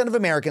 41% of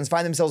Americans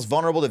find themselves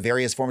vulnerable to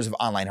various forms of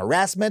online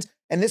harassment,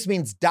 and this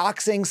means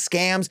doxing,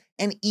 scams,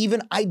 and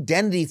even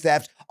identity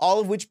theft, all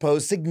of which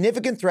pose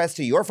significant threats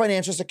to your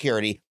financial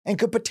security and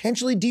could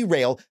potentially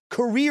derail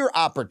career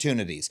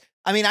opportunities.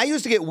 I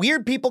used to get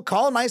weird people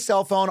calling my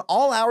cell phone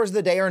all hours of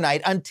the day or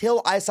night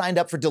until I signed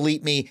up for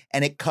Delete Me,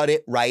 and it cut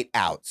it right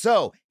out.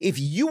 So if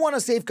you want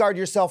to safeguard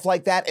yourself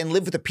like that and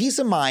live with the peace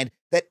of mind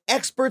that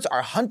experts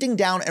are hunting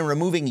down and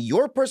removing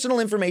your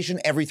personal information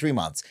every 3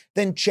 months,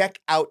 then check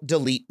out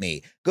Delete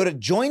Me. Go to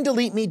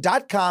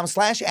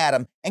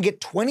joindeleteme.com/Adam and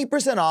get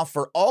 20% off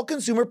for all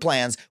consumer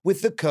plans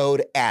with the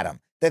code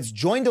Adam. That's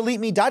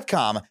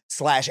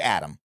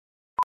joindeleteme.com/Adam.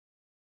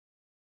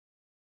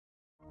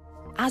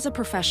 As a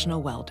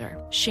professional welder,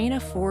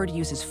 Shayna Ford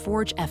uses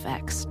Forge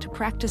FX to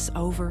practice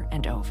over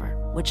and over,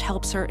 which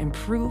helps her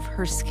improve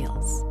her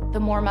skills. The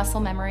more muscle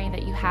memory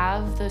that you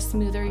have, the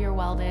smoother your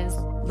weld is.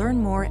 Learn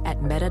more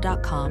at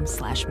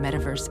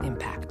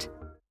meta.com/metaverseimpact.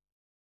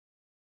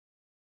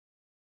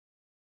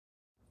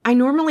 I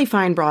normally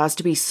find bras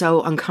to be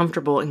so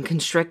uncomfortable and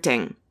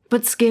constricting,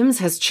 but Skims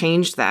has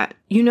changed that.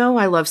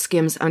 I love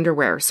Skims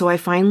underwear, so I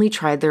finally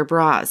tried their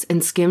bras,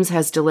 and Skims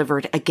has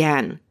delivered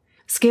again.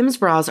 Skims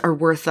bras are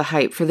worth the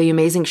hype for the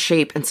amazing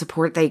shape and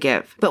support they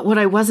give, but what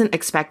I wasn't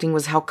expecting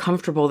was how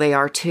comfortable they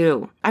are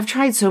too. I've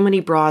tried so many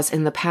bras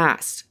in the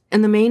past,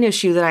 and the main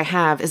issue that I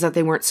have is that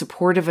they weren't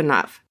supportive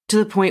enough, to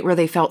the point where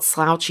they felt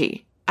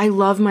slouchy. I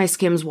love my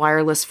Skims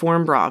wireless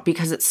form bra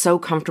because it's so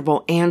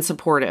comfortable and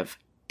supportive.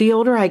 The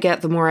older I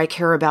get, the more I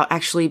care about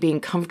actually being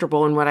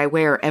comfortable in what I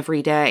wear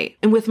every day.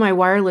 And with my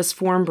wireless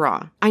form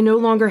bra, I no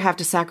longer have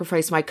to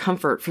sacrifice my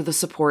comfort for the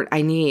support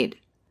I need.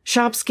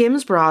 Shop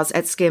Skims bras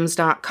at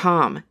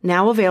skims.com,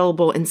 now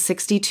available in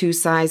 62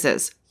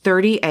 sizes,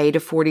 30A to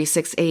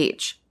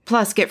 46H.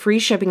 Plus, get free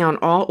shipping on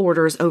all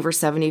orders over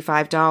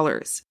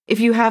 $75.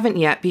 If you haven't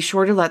yet, be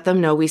sure to let them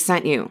know we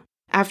sent you.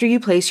 After you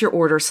place your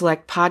order,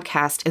 select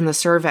Podcast in the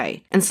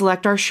survey, and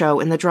select our show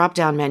in the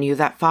drop-down menu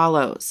that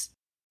follows.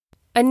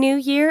 A new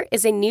year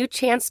is a new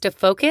chance to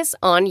focus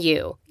on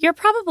you. You're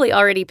probably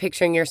already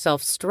picturing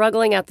yourself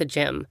struggling at the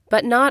gym,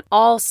 but not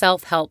all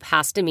self-help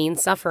has to mean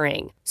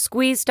suffering.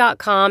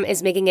 Squeeze.com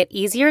is making it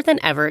easier than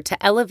ever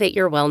to elevate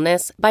your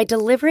wellness by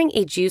delivering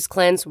a juice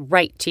cleanse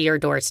right to your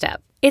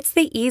doorstep. It's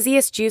the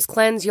easiest juice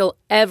cleanse you'll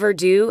ever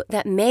do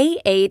that may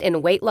aid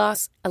in weight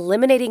loss,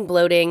 eliminating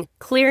bloating,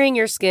 clearing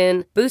your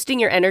skin, boosting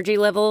your energy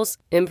levels,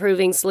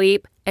 improving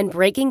sleep, and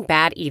breaking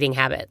bad eating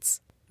habits.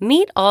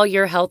 Meet all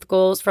your health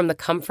goals from the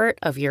comfort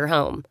of your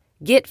home.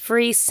 Get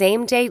free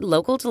same-day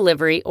local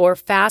delivery or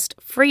fast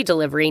free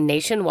delivery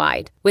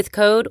nationwide with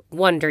code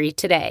WONDERY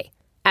today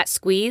at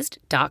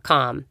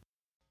squeezed.com.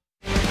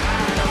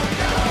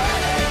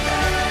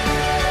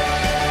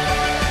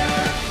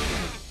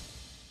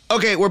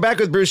 Okay, we're back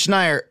with Bruce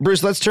Schneier.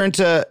 Bruce, let's turn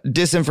to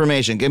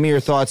disinformation. Give me your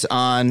thoughts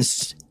on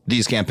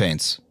these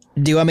campaigns.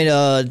 Do you want me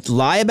to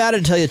lie about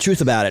it or tell you the truth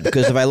about it?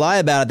 Because if I lie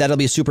about it, that'll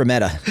be super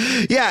meta.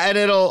 Yeah, and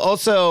it'll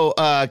also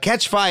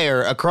catch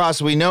fire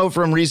across. We know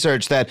from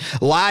research that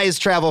lies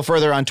travel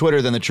further on Twitter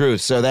than the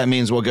truth. So that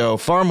means we'll go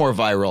far more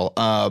viral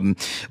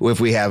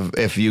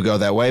if you go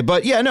that way.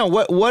 But yeah,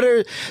 no,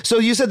 so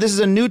you said this is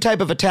a new type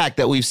of attack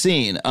that we've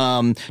seen,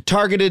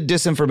 targeted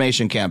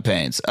disinformation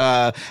campaigns.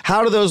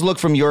 How do those look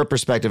from your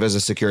perspective as a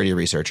security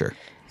researcher?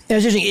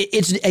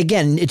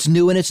 It's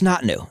new and it's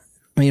not new.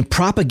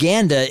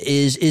 Propaganda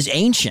is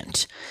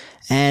ancient,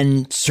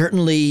 and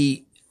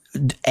certainly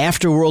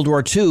after World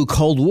War II,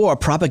 Cold War,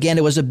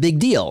 propaganda was a big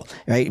deal,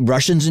 right?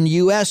 Russians in the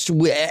U.S.,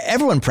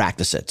 everyone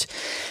practiced it.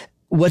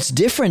 What's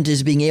different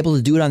is being able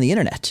to do it on the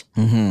internet.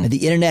 Mm-hmm.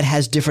 The internet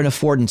has different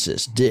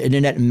affordances. The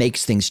internet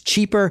makes things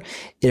cheaper.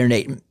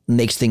 Internet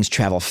makes things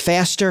travel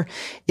faster.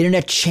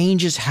 Internet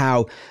changes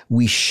how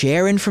we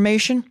share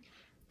information.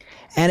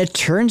 And it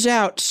turns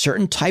out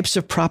certain types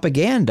of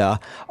propaganda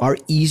are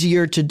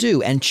easier to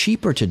do and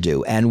cheaper to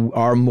do and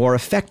are more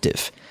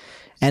effective.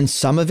 And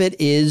some of it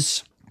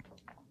is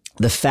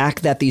the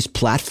fact that these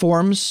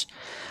platforms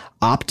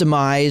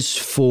optimize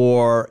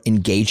for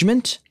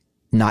engagement,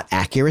 not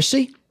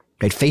accuracy.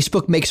 Right?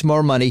 Facebook makes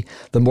more money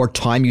the more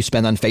time you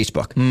spend on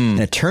Facebook. And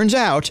it turns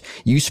out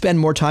you spend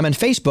more time on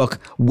Facebook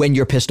when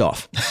you're pissed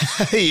off.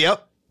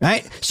 Yep.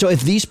 Right? So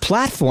if these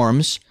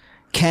platforms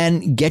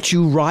can get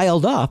you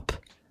riled up,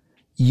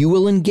 you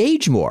will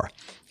engage more.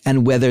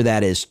 And whether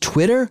that is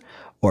Twitter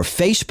or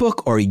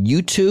Facebook or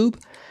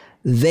YouTube,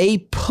 they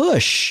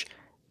push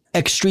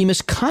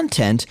extremist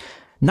content,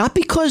 not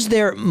because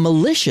they're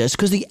malicious,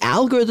 because the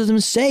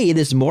algorithms say it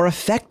is more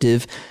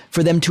effective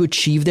for them to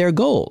achieve their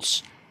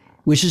goals,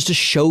 which is to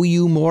show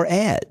you more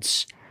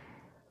ads.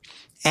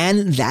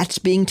 And that's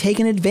being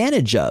taken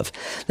advantage of.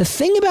 The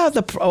thing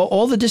about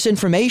all the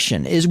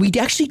disinformation is we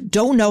actually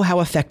don't know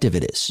how effective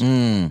it is.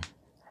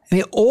 I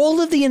mean,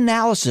 all of the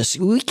analysis,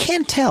 we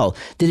can't tell,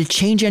 did it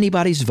change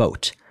anybody's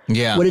vote?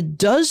 Yeah. What it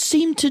does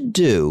seem to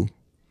do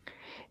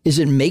is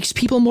it makes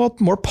people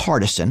more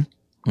partisan,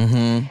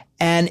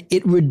 and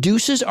it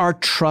reduces our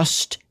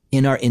trust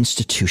in our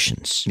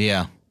institutions.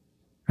 Yeah.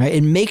 Right?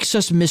 It makes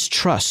us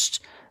mistrust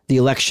the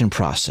election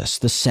process,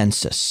 the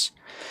census.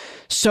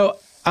 So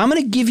I'm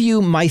going to give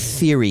you my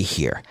theory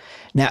here.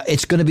 Now,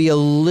 it's going to be a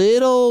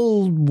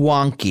little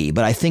wonky,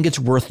 but I think it's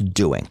worth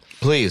doing.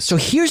 Please. So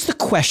here's the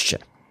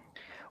question.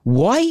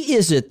 Why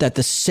is it that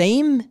the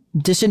same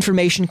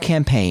disinformation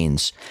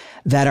campaigns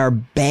that are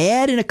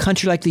bad in a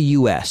country like the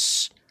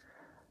U.S.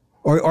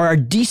 or are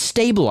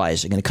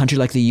destabilizing in a country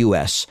like the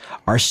U.S.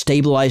 are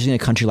stabilizing in a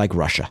country like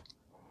Russia?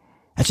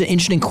 That's an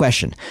interesting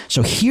question.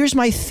 So here's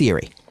my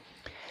theory.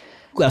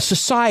 Well,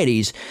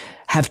 societies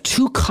have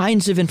two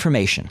kinds of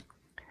information.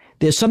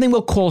 There's something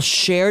we'll call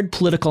shared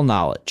political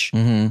knowledge,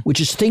 which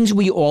is things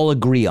we all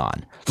agree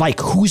on, like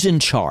who's in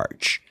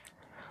charge,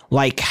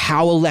 like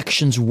how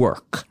elections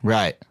work,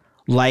 Right.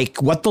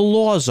 like what the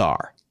laws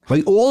are.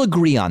 We all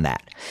agree on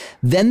that.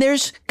 Then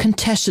there's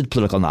contested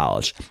political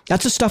knowledge.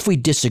 That's the stuff we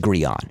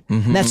disagree on.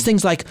 And that's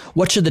things like,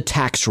 what should the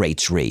tax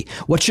rates be?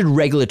 What should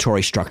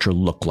regulatory structure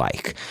look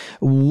like?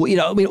 You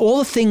know, I mean, all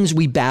the things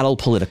we battle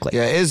politically.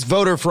 Yeah. Is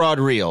voter fraud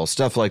real?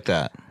 Stuff like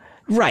that.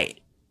 Right.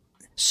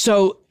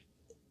 So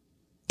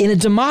in a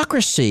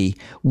democracy,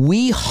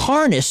 we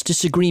harness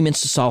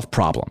disagreements to solve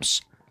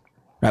problems.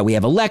 Right? We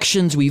have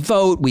elections, we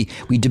vote, we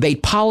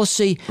debate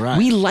policy. Right.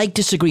 We like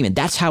disagreement.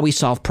 That's how we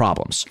solve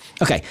problems.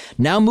 Okay,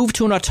 now move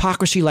to an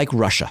autocracy like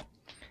Russia.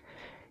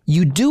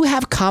 You do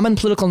have common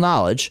political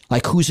knowledge,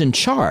 like who's in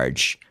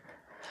charge,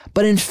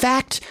 but in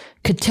fact,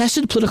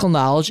 contested political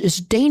knowledge is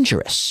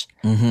dangerous.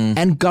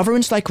 And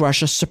governments like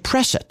Russia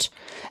suppress it.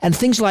 And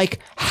things like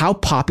how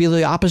popular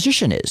the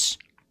opposition is,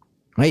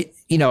 right?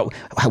 You know,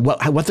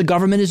 what the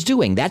government is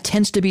doing, that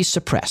tends to be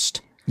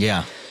suppressed.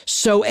 Yeah.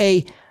 So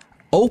a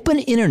open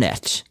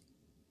internet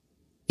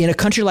in a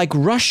country like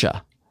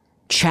Russia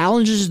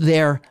challenges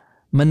their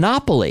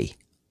monopoly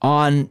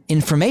on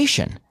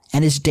information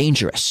and is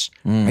dangerous.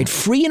 Right?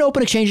 Free and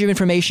open exchange of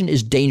information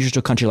is dangerous to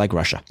a country like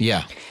Russia.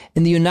 Yeah.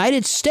 In the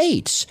United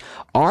States,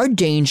 our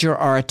danger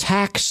are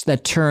attacks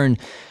that turn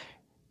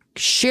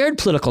shared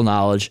political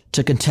knowledge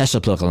to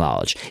contested political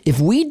knowledge. If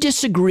we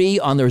disagree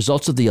on the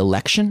results of the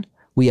election,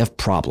 we have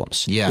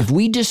problems. Yeah. If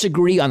we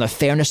disagree on the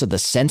fairness of the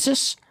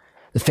census,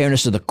 the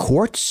fairness of the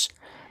courts,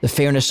 the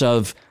fairness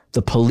of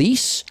the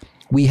police,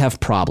 we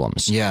have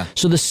problems. Yeah.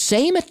 So the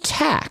same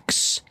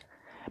attacks,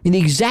 I mean, the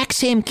exact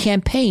same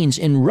campaigns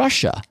in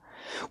Russia,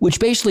 which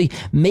basically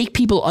make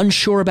people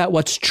unsure about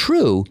what's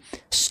true,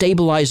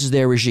 stabilizes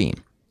their regime.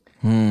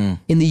 In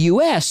the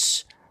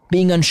U.S.,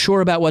 being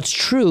unsure about what's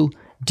true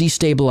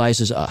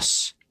destabilizes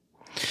us.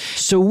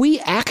 So we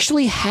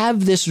actually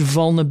have this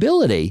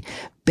vulnerability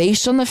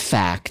based on the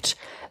fact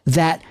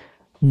that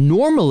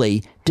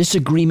normally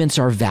disagreements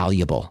are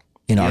valuable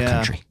in our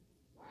country.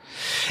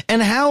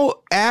 And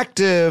how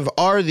active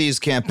are these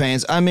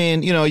campaigns? I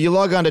mean, you know, you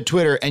log onto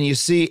Twitter and you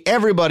see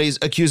everybody's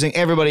accusing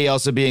everybody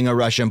else of being a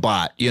Russian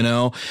bot, you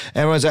know?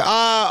 Everyone's like,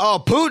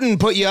 Putin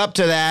put you up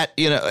to that,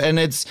 you know,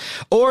 and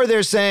or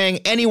they're saying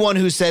anyone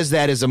who says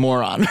that is a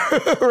moron,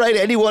 right?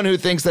 Anyone who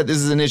thinks that this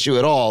is an issue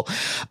at all.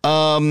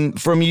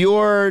 From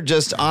your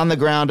just on the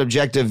ground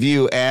objective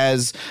view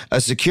as a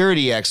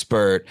security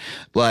expert,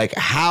 like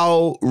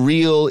how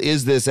real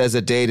is this as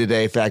a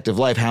day-to-day fact of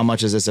life? How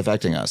much is this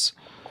affecting us?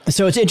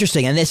 So it's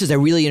interesting, and this is a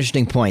really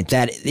interesting point,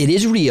 that it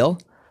is real,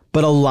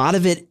 but a lot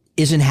of it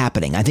isn't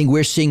happening. I think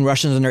we're seeing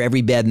Russians under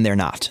every bed, and they're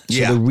not.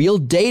 So the real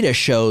data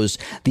shows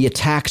the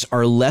attacks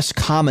are less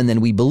common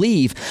than we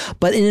believe,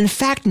 but in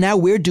fact, now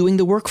we're doing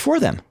the work for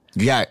them.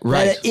 Yeah,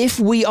 right. If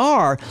we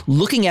are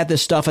looking at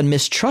this stuff and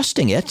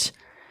mistrusting it,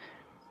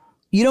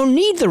 you don't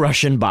need the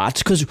Russian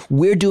bots because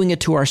we're doing it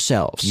to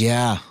ourselves.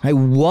 Yeah. Right?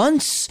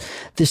 Once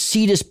the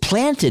seed is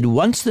planted,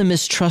 once the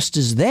mistrust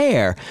is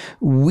there,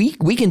 we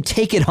can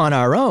take it on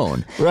our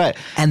own. Right.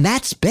 And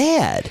that's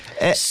bad.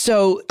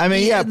 So I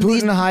mean,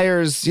 Putin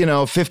hires,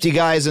 50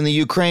 guys in the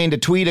Ukraine to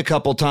tweet a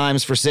couple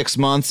times for 6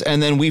 months,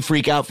 and then we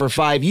freak out for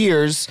 5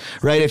 years,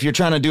 right? If you're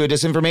trying to do a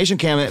disinformation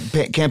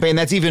campaign,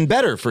 that's even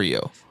better for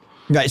you.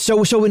 Right.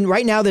 So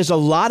right now there's a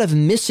lot of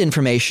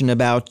misinformation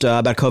about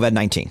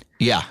COVID-19.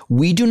 Yeah.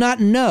 We do not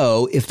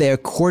know if they are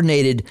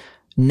coordinated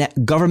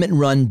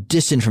government-run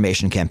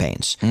disinformation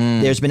campaigns.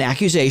 There's been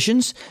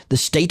accusations. The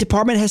State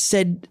Department has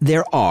said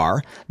there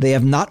are. They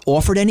have not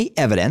offered any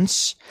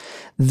evidence.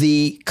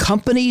 The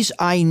companies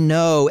I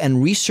know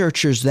and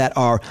researchers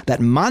that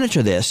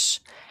monitor this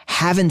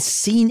haven't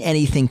seen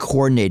anything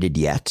coordinated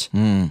yet.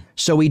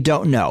 So we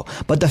don't know.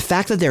 But the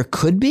fact that there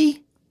could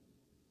be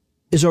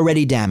is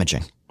already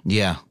damaging.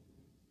 Yeah.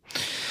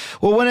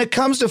 Well, when it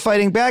comes to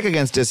fighting back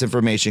against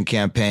disinformation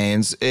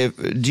campaigns, do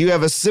you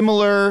have a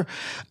similar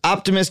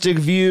optimistic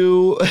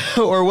view,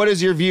 or what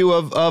is your view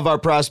of our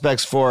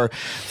prospects for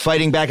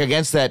fighting back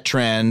against that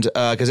trend?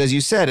 Because as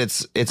you said,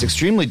 it's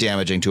extremely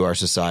damaging to our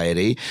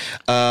society.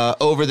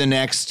 Over the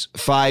next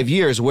 5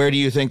 years, where do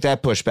you think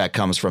that pushback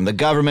comes from? The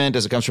government?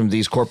 Does it come from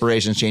these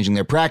corporations changing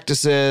their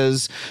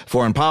practices?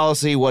 Foreign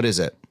policy? What is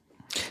it?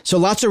 So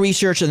lots of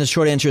research, and the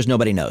short answer is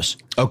nobody knows.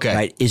 Okay.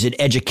 Right? Is it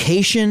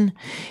education?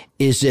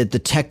 Is it the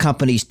tech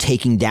companies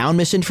taking down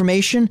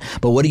misinformation?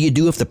 But what do you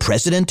do if the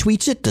president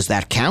tweets it? Does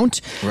that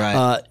count?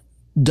 Right.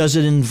 Does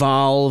it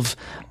involve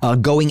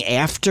going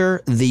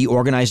after the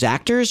organized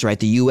actors, right?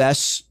 The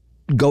U.S.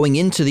 going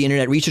into the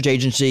Internet Research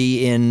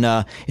Agency in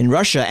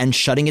Russia and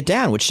shutting it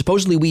down, which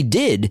supposedly we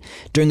did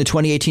during the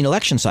 2018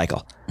 election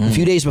cycle. A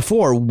few days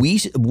before, we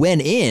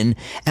went in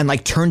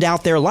and turned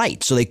out their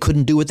lights so they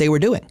couldn't do what they were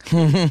doing.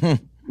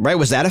 Right?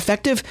 Was that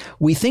effective?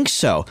 We think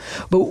so.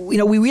 But,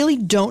 we really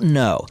don't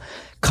know.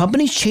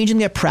 Companies changing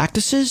their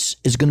practices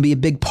is going to be a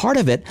big part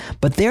of it,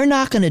 but they're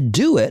not going to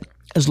do it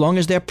as long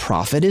as their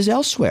profit is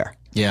elsewhere.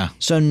 Yeah.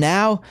 So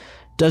now,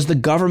 does the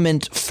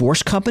government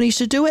force companies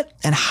to do it?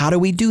 And how do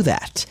we do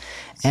that?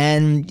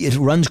 And it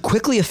runs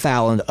quickly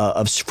afoul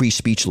of free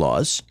speech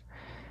laws.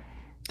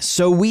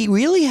 So we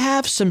really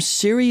have some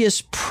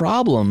serious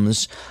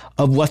problems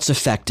of what's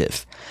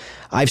effective.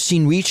 I've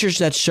seen research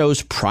that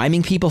shows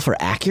priming people for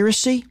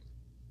accuracy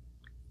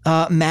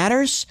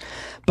matters,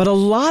 but a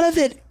lot of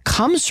it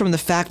comes from the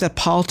fact that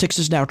politics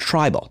is now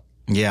tribal.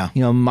 Yeah.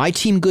 My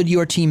team good,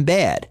 your team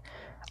bad.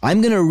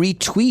 I'm going to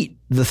retweet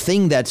the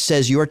thing that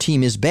says your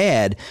team is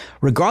bad,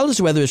 regardless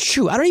of whether it's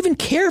true. I don't even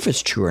care if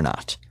it's true or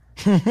not,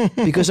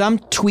 because I'm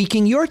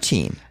tweaking your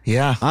team.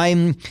 Yeah.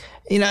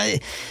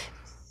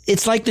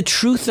 It's like the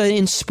truth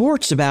in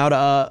sports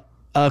about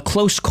a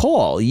close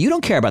call. You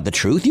don't care about the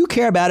truth. You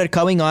care about it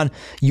coming on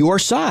your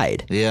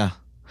side. Yeah.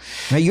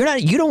 Right?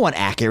 You don't want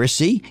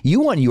accuracy. You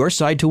want your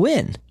side to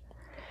win.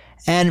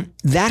 And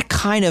that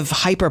kind of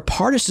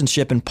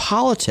hyper-partisanship in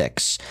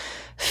politics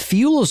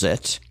fuels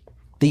it.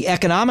 The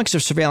economics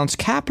of surveillance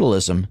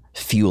capitalism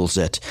fuels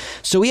it.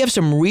 So we have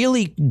some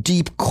really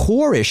deep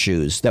core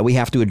issues that we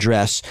have to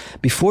address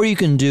before you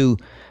can do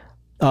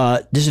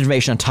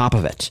disinformation on top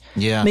of it.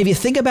 Yeah. Maybe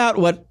think about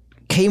what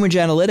Cambridge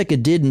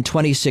Analytica did in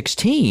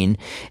 2016.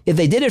 If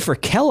they did it for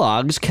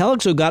Kellogg's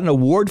would have gotten an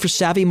award for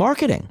savvy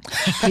marketing.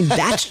 I mean,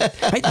 that's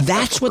right.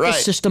 That's what the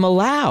system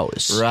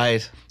allows.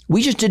 Right.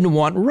 We just didn't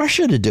want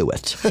Russia to do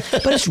it.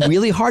 But it's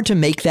really hard to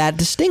make that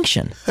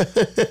distinction.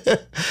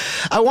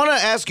 I want to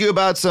ask you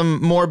about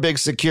some more big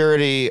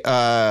security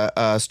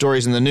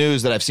stories in the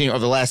news that I've seen over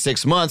the last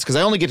 6 months, because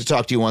I only get to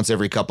talk to you once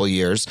every couple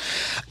years.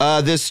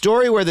 This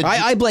story where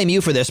I blame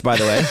you for this, by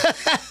the way.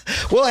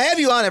 We'll have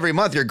you on every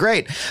month. You're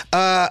great.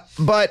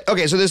 But,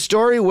 okay, so this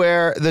story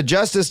where the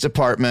Justice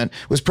Department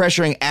was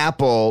pressuring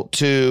Apple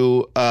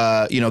to,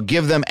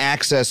 give them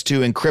access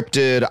to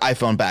encrypted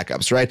iPhone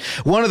backups, right?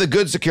 One of the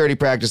good security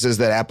practices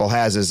that Apple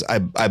has is,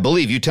 I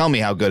believe, you tell me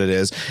how good it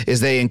is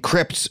they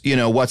encrypt,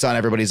 what's on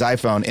everybody's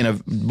iPhone in a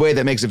way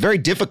that makes it very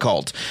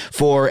difficult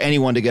for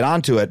anyone to get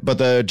onto it. But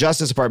the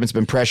Justice Department's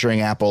been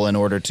pressuring Apple in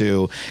order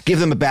to give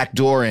them a back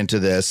door into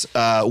this.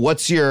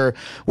 What's your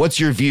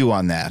view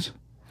on that?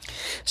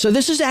 So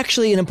this is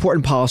actually an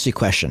important policy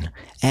question,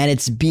 and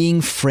it's being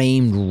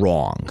framed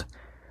wrong.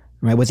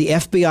 Right? What the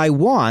FBI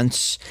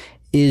wants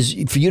is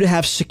for you to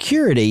have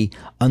security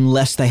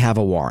unless they have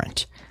a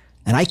warrant.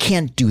 And I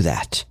can't do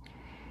that.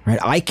 Right?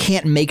 I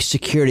can't make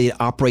security that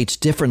operates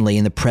differently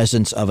in the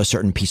presence of a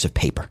certain piece of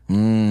paper.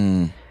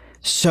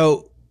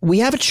 So we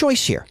have a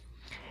choice here.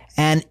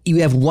 And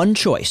you have one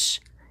choice.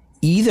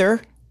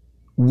 Either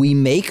we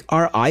make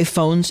our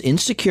iPhones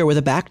insecure with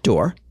a back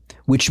door,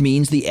 which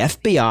means the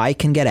FBI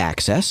can get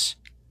access,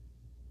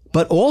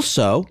 but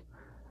also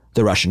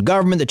the Russian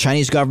government, the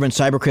Chinese government,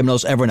 cyber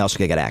criminals, everyone else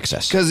can get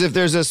access. Because if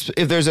there's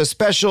a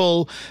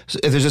special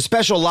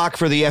lock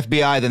for the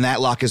FBI, then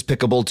that lock is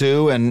pickable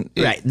too, and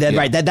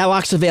that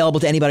lock's available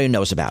to anybody who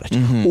knows about it.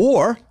 Mm-hmm.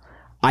 Or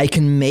I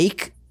can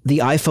make the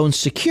iPhone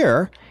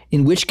secure,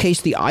 in which case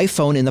the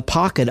iPhone in the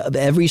pocket of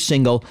every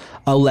single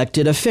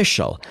elected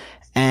official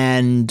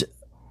and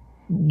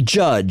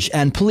judge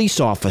and police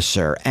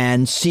officer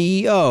and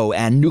CEO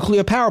and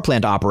nuclear power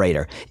plant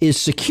operator is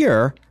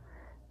secure,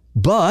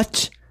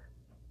 but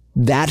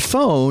that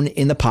phone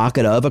in the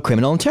pocket of a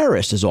criminal and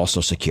terrorist is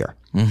also secure.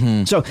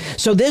 Mm-hmm.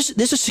 So this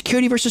is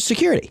security versus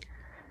security.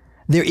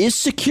 There is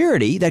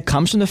security that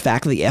comes from the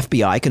fact that the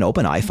FBI can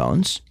open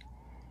iPhones,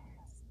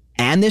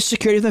 and there's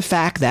security from the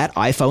fact that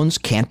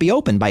iPhones can't be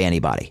opened by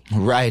anybody.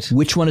 Right.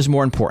 Which one is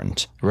more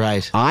important?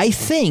 Right. I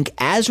think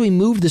as we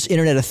move this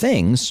Internet of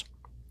Things,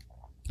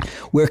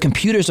 where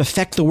computers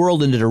affect the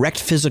world in a direct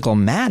physical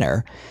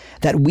manner,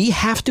 that we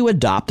have to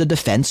adopt a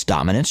defense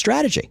dominant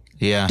strategy.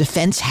 Yeah.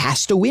 Defense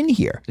has to win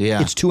here.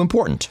 Yeah. It's too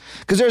important.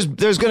 Because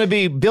there's going to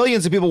be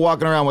billions of people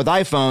walking around with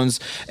iPhones,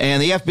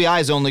 and the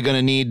FBI is only going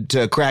to need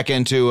to crack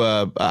into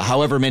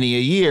however many a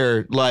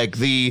year. Like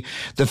the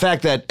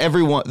fact that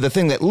the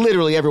thing that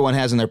literally everyone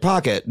has in their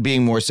pocket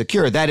being more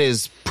secure, that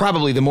is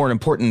probably the more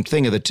important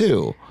thing of the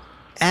two.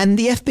 And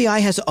the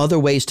FBI has other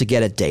ways to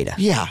get at data.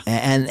 Yeah.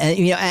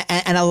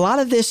 And a lot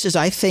of this is,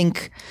 I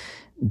think,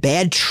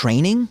 bad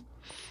training.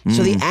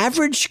 So the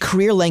average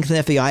career length of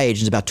an FBI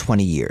agent is about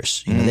 20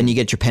 years. Then you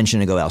get your pension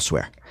and go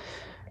elsewhere.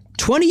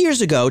 25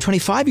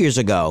 years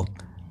ago,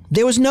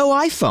 there was no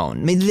iPhone.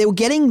 I mean, they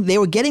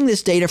were getting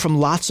this data from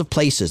lots of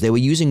places. They were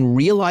using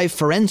real life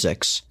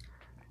forensics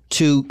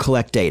to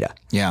collect data.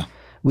 Yeah.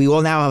 We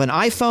all now have an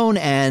iPhone,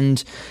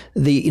 and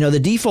the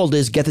default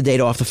is get the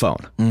data off the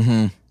phone.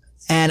 Mm-hmm.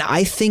 And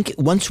I think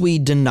once we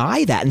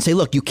deny that and say,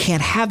 look, you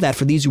can't have that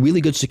for these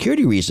really good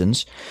security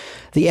reasons,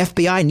 the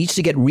FBI needs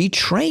to get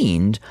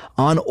retrained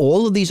on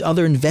all of these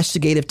other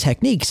investigative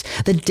techniques.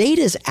 The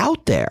data is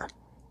out there.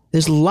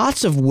 There's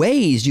lots of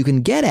ways you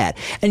can get at,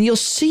 and you'll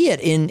see it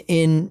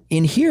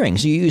in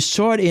hearings. You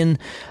saw it in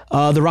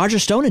the Roger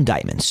Stone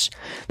indictments.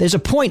 There's a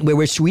point where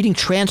we're reading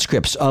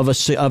transcripts of a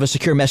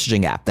secure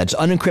messaging app that's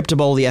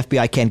unencryptable. The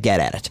FBI can't get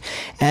at it.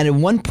 And at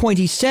one point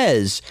he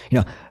says,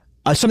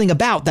 something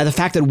about that, the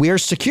fact that we're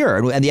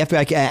secure and the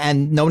FBI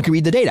and no one can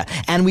read the data,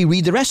 and we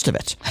read the rest of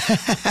it.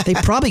 They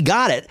probably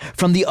got it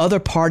from the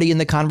other party in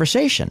the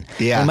conversation.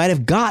 Yeah. They might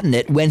have gotten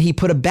it when he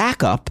put a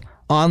backup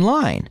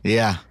online.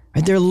 Yeah.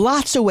 Right? There are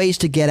lots of ways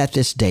to get at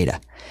this data,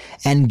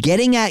 and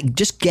getting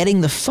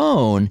the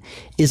phone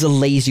is a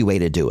lazy way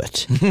to do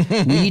it.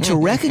 We need to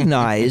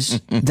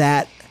recognize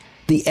that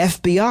the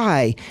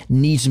FBI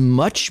needs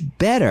much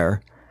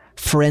better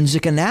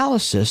forensic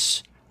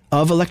analysis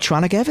of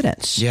electronic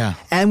evidence. Yeah.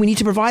 And we need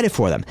to provide it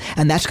for them.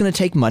 And that's going to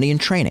take money and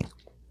training.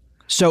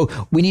 So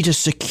we need to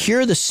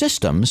secure the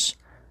systems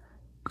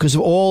because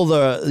of all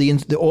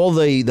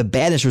the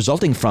badness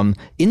resulting from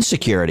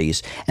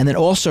insecurities, and then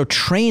also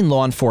train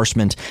law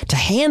enforcement to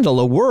handle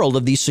a world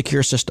of these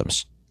secure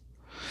systems.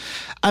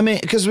 I mean,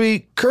 because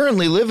we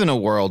currently live in a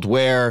world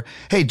where,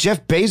 hey,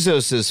 Jeff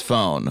Bezos's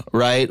phone,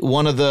 right?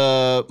 One of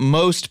the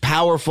most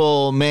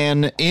powerful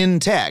men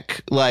in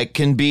tech,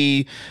 can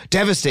be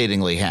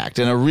devastatingly hacked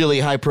in a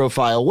really high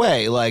profile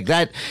way. Like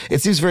that,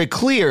 it seems very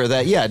clear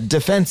that,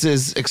 defense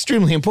is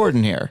extremely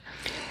important here.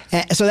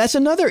 So that's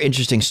another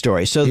interesting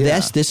story. So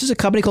this is a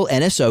company called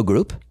NSO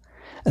Group.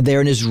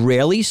 They're an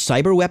Israeli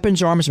cyber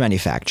weapons arms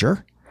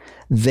manufacturer.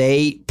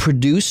 They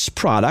produce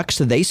products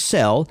that they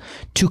sell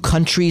to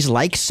countries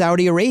like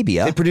Saudi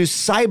Arabia. They produce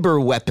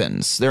cyber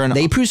weapons.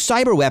 They produce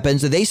cyber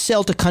weapons that they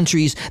sell to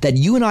countries that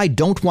you and I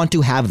don't want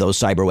to have those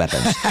cyber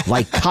weapons,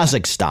 like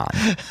Kazakhstan.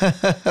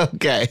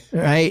 Okay.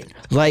 Right?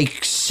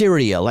 Like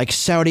Syria, like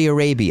Saudi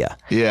Arabia.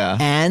 Yeah.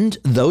 And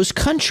those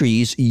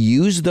countries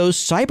use those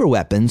cyber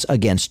weapons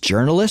against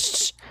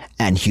journalists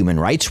and human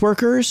rights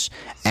workers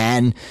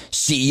and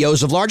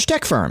CEOs of large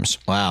tech firms.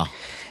 Wow.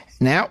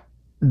 Now,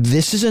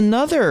 this is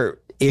another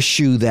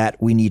issue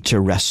that we need to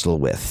wrestle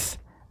with.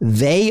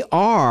 They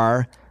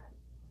are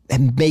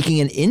making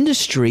an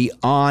industry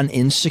on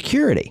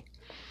insecurity.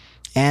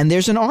 And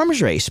there's an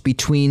arms race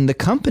between the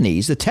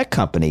companies, the tech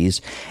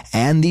companies,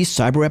 and these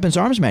cyber weapons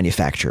arms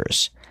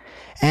manufacturers.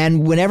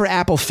 And whenever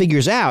Apple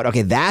figures out,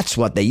 okay, that's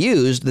what they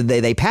use,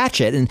 they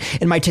patch it, and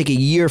it might take a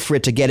year for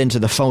it to get into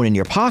the phone in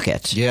your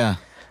pocket. Yeah.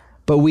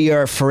 But we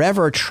are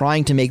forever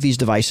trying to make these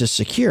devices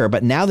secure.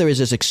 But now there is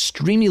this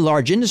extremely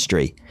large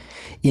industry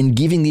in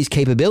giving these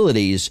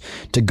capabilities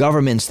to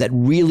governments that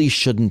really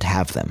shouldn't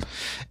have them.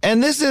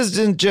 And this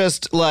isn't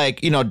just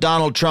like,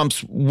 Donald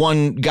Trump's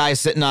one guy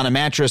sitting on a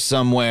mattress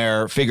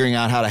somewhere figuring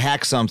out how to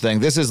hack something.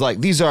 This is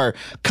like, these are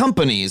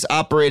companies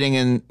operating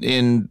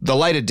in the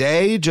light of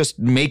day, just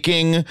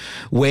making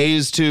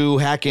ways to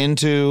hack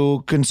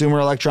into consumer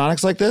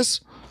electronics like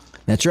this.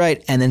 That's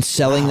right. And then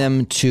selling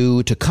them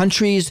to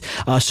countries,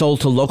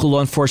 sold to local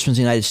law enforcement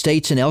in the United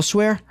States and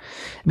elsewhere.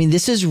 I mean,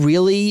 this is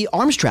really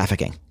arms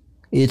trafficking.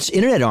 It's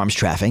internet arms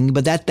trafficking,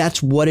 but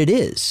that's what it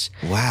is.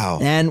 Wow.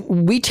 And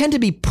we tend to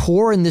be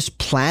poor in this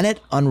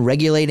planet on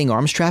regulating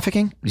arms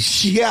trafficking.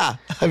 Yeah,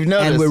 I've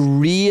noticed. And we're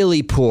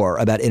really poor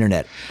about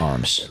internet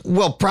arms.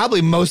 Well,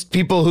 probably most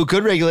people who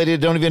could regulate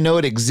it don't even know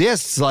it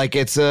exists. Like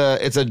it's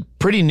a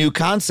pretty new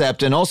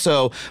concept. And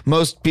also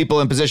most people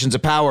in positions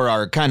of power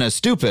are kind of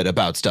stupid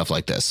about stuff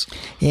like this.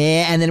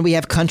 Yeah, and then we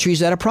have countries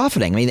that are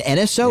profiting. I mean, the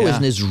NSO is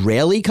an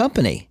Israeli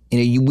company.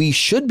 We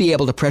should be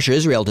able to pressure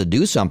Israel to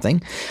do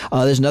something.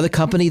 There's another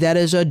company that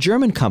is a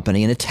German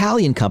company, an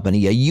Italian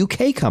company, a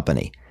UK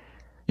company.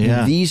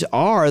 Yeah. These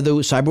are the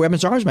cyber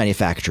weapons arms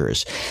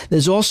manufacturers.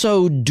 There's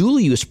also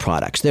dual-use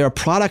products. There are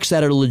products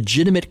that are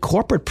legitimate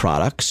corporate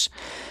products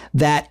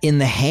that in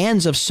the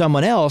hands of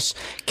someone else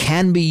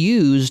can be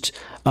used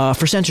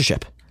for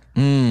censorship.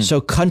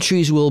 So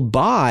countries will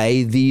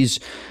buy these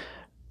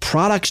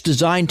products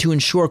designed to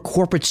ensure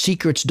corporate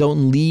secrets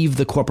don't leave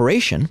the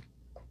corporation.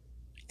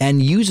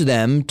 and use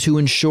them to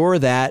ensure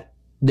that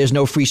there's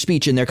no free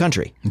speech in their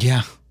country.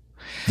 Yeah.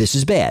 This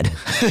is bad.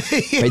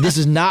 Right? This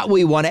is not what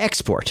we want to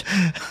export.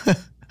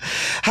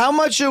 How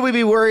much should we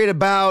be worried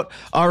about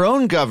our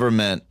own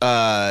government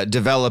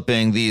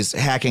developing these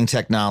hacking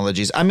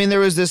technologies? I mean, there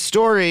was this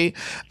story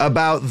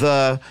about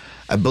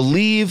I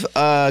believe,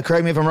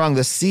 correct me if I'm wrong,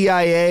 the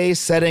CIA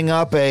setting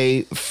up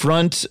a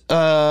front,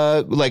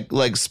 like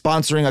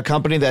sponsoring a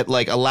company that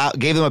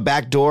gave them a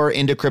backdoor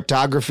into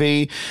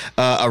cryptography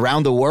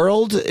around the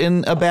world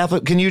in a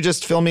bath. Can you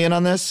just fill me in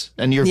on this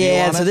and your view on it?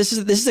 Yeah, so this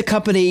is a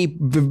company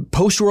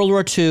post World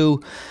War II.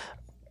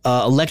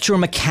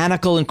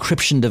 Electromechanical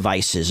encryption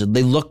devices.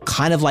 They look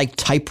kind of like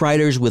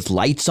typewriters with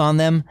lights on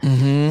them.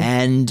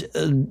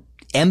 And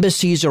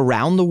embassies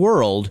around the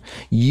world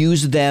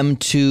use them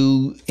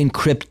to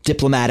encrypt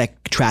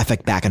diplomatic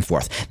traffic back and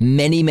forth.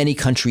 Many, many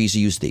countries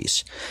use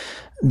these.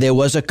 There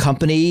was a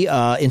company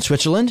in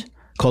Switzerland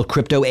called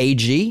Crypto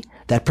AG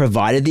that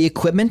provided the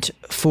equipment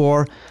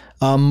for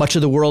much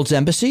of the world's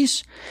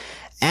embassies.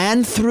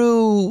 And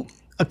through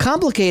a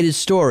complicated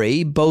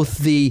story, both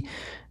the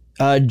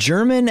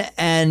German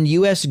and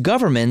U.S.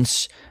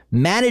 governments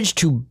managed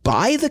to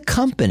buy the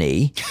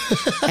company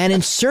and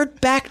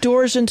insert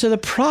backdoors into the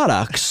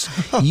products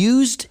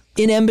used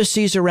in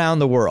embassies around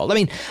the world. I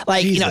mean,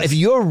 if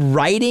you're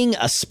writing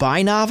a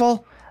spy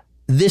novel,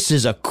 this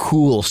is a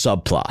cool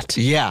subplot.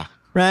 Yeah.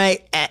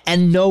 Right?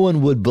 And no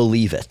one would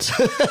believe it.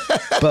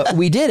 But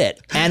we did it.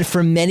 And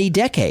for many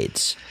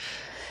decades.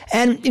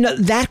 And,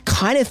 that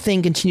kind of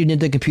thing continued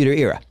into the computer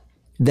era.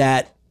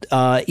 That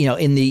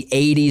in the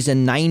 80s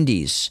and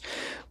 90s,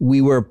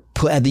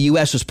 the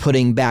U.S. was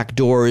putting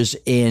backdoors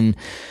in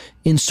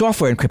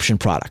software encryption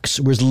products,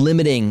 was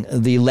limiting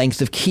the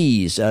length of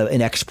keys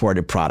in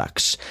exported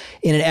products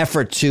in an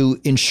effort to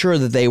ensure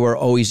that they were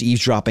always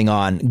eavesdropping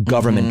on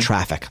government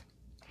traffic.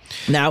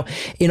 Now,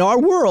 in our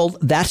world,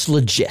 that's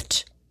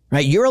legit.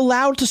 Right? You're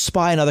allowed to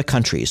spy in other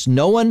countries.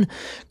 No one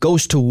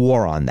goes to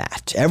war on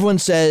that. Everyone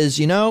says,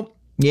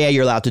 yeah,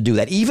 you're allowed to do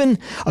that. Even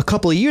a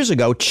couple of years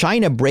ago,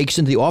 China breaks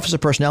into the Office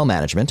of Personnel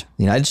Management,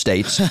 the United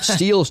States,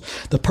 steals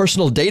the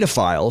personal data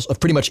files of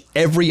pretty much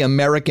every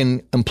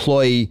American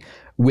employee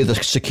with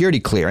a security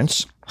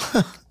clearance.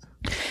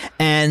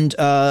 And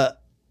I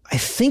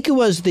think it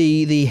was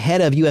the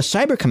head of U.S.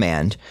 Cyber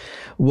Command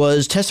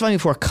was testifying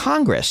before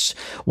Congress.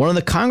 One of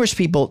the Congress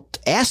people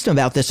asked him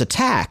about this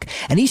attack,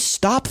 and he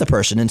stopped the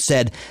person and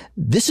said,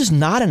 "This is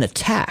not an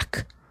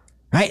attack.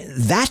 Right?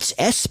 That's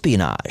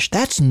espionage.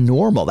 That's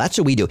normal. That's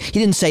what we do." He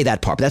didn't say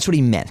that part, but that's what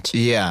he meant.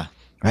 Yeah.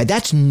 Right?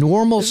 That's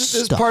normal stuff.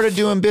 This is part of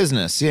doing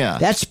business. Yeah.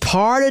 That's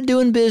part of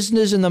doing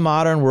business in the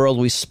modern world.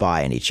 We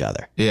spy on each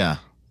other. Yeah.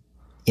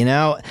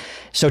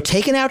 So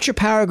taking out your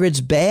power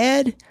grid's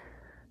bad.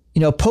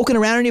 Poking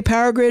around in your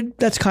power grid,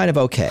 that's kind of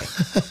okay.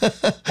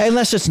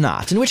 Unless it's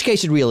not, in which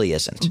case it really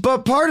isn't.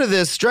 But part of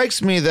this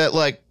strikes me that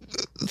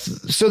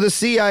so the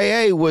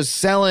CIA was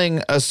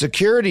selling a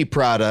security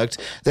product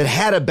that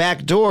had a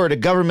back door to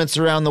governments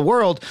around the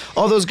world.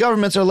 All those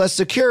governments are less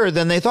secure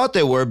than they thought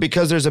they were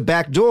because there's a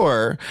back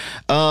door.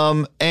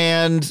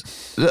 And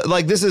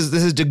this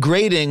is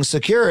degrading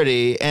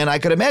security. And I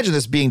could imagine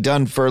this being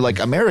done for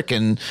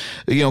American,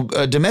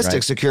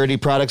 domestic security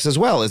products as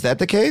well. Is that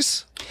the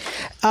case?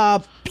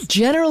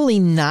 Generally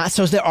not.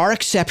 So there are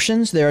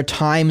exceptions. There are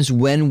times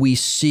when we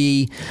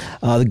see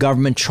the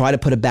government try to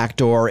put a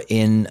backdoor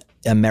in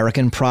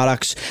American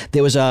products.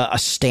 There was a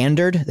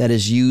standard that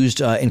is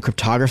used in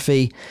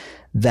cryptography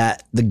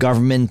that the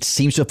government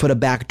seems to have put a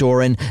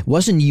backdoor in. It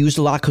wasn't used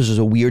a lot because it was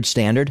a weird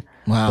standard.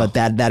 Wow. But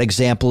that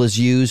example is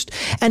used.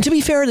 And to be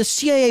fair, the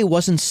CIA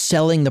wasn't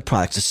selling the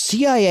products. The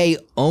CIA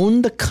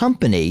owned the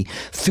company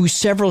through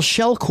several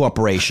shell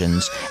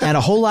corporations and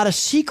a whole lot of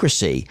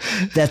secrecy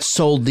that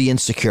sold the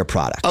insecure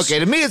products. Okay,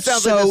 to me it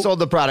sounds like they sold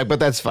the product, but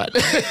that's fine.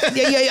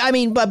 yeah. I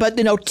mean, but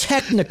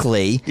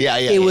technically,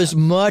 it was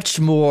much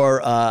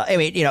more.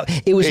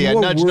 It was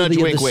more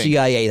worthy of the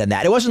CIA than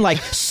that. It wasn't like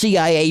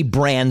CIA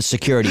brand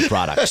security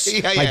products.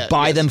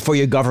 Buy them for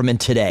your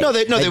government today. No,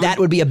 that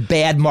would be a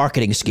bad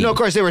marketing scheme. No, of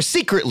course they were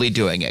secretly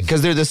doing it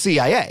because they're the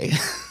CIA.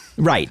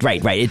 Right.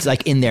 It's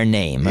in their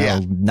name. Yeah.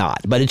 Well,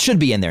 not, but it should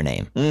be in their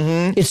name.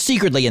 Mm-hmm. It's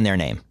secretly in their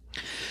name.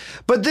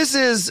 But this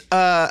is,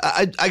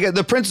 I get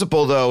the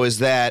principle though is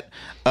that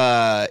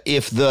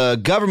if the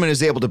government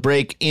is able to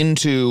break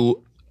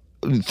into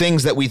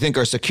things that we think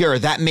are secure,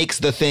 that makes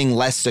the thing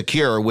less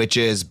secure, which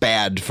is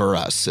bad for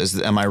us.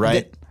 Am I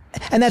right?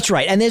 And that's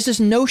right. And there's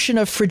this notion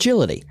of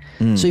fragility.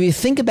 So if you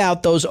think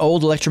about those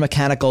old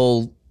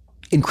electromechanical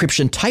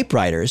encryption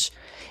typewriters,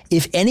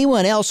 if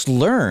anyone else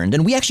learned,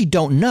 and we actually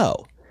don't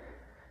know,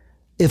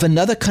 if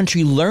another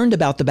country learned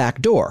about the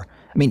back door,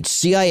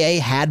 CIA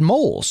had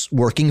moles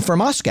working for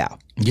Moscow.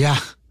 Yeah.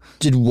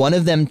 Did one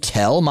of them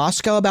tell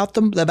Moscow about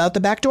the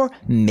back door?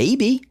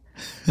 Maybe.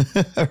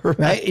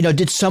 Right?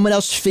 Did someone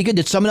else take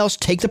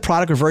the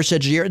product, reverse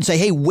engineer it, and say,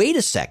 hey, wait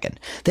a second,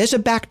 there's a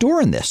back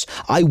door in this.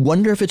 I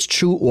wonder if it's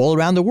true all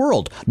around the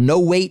world. No,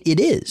 wait, it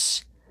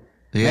is.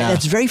 Yeah. Right?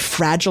 That's very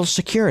fragile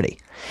security.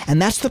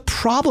 And that's the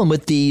problem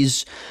with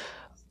these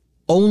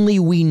only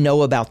we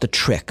know about the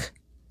tricks.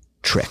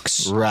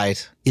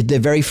 Right. They're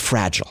very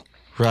fragile.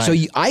 Right. So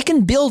I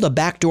can build a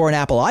backdoor in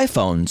Apple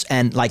iPhones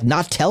and like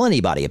not tell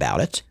anybody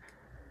about it.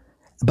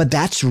 But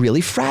that's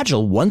really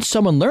fragile. Once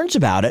someone learns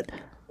about it,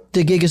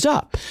 the gig is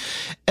up.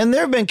 And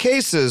there have been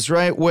cases,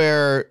 right,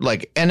 where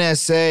like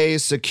NSA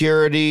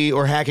security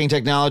or hacking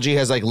technology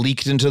has like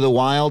leaked into the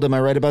wild. Am I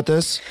right about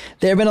this?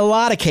 There have been a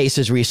lot of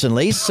cases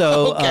recently.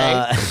 So,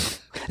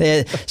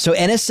 so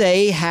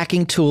NSA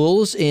hacking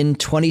tools in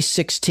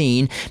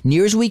 2016,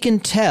 near as we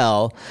can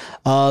tell,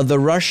 the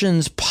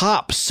Russians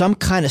popped some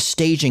kind of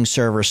staging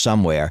server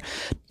somewhere,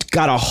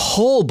 got a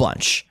whole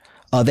bunch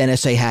of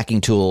NSA hacking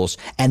tools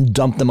and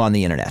dumped them on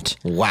the internet.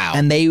 Wow.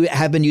 And they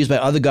have been used by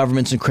other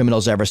governments and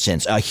criminals ever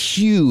since. A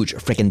huge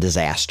freaking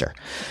disaster.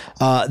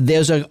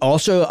 There's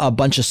also a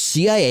bunch of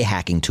CIA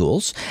hacking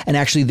tools. And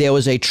actually there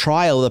was a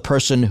trial of the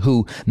person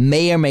who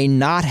may or may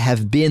not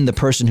have been the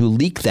person who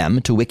leaked them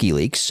to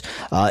WikiLeaks.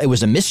 It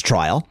was a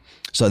mistrial.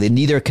 So they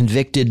neither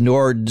convicted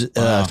nor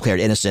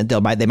declared innocent.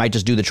 They might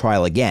just do the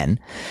trial again.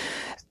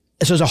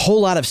 So there's a whole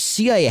lot of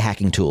CIA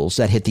hacking tools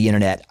that hit the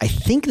internet, I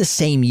think the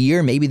same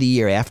year, maybe the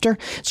year after.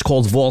 It's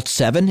called Vault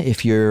 7,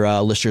 if your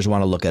listeners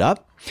want to look it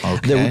up.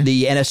 Okay.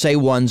 The NSA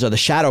ones are the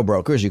shadow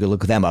brokers. You can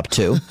look them up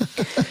too.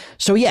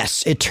 So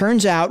yes, it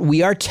turns out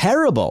we are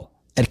terrible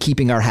at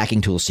keeping our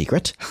hacking tools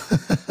secret.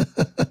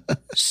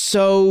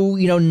 So,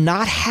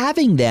 not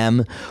having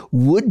them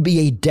would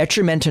be a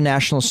detriment to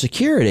national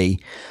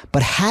security,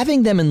 but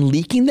having them and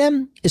leaking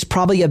them is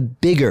probably a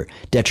bigger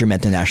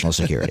detriment to national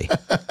security.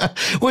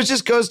 Which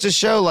just goes to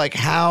show like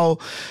how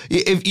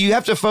if you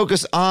have to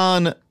focus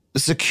on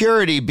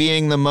security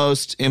being the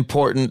most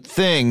important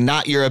thing,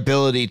 not your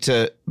ability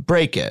to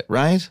break it,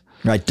 right?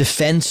 Right.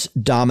 Defense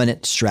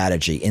dominant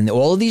strategy. In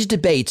all of these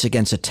debates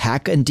against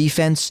attack and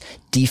defense,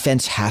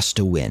 defense has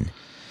to win.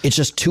 It's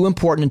just too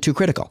important and too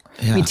critical.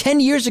 Yeah. I mean, 10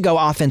 years ago,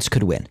 offense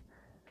could win.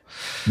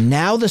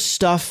 Now the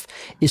stuff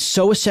is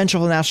so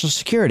essential for national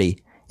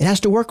security, it has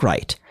to work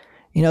right.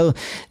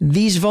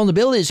 These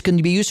vulnerabilities can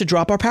be used to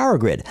drop our power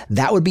grid.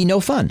 That would be no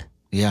fun.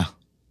 Yeah.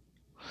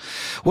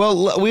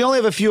 Well, we only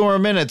have a few more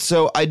minutes,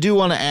 so I do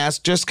want to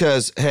ask, just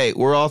because, hey,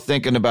 we're all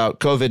thinking about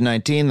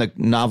COVID-19, the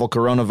novel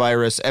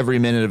coronavirus, every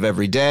minute of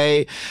every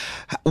day.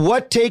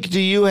 What take do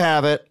you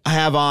have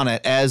on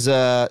it as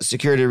a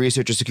security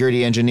researcher,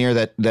 security engineer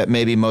that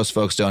maybe most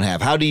folks don't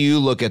have? How do you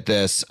look at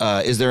this?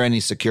 Is there any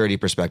security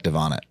perspective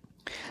on it?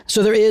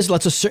 So there is.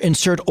 Let's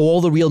insert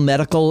all the real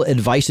medical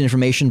advice and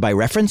information by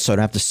reference, so I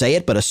don't have to say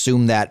it, but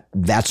assume that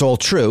that's all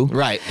true.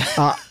 Right.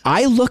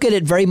 I look at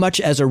it very much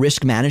as a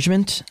risk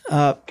management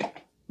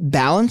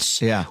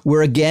balance. Yeah.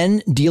 We're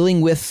again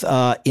dealing with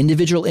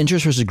individual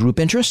interest versus group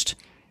interest,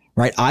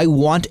 right? I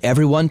want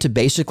everyone to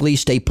basically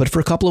stay put for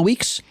a couple of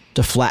weeks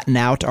to flatten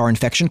out our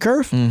infection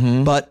curve.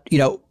 Mm-hmm. But,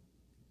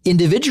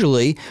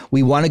 individually,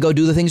 we want to go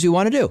do the things we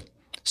want to do.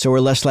 So we're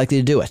less likely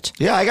to do it.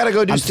 Yeah, I got to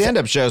go do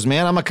stand-up shows,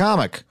 man. I'm a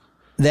comic.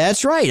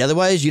 That's right.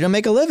 Otherwise, you don't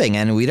make a living,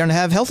 and we don't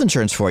have health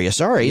insurance for you.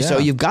 Sorry. Yeah. So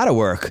you've got to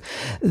work.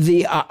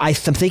 I'm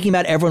thinking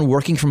about everyone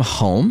working from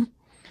home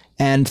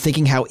and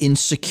thinking how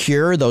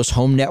insecure those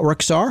home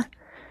networks are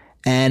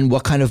and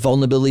what kind of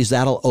vulnerabilities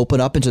that'll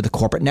open up into the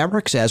corporate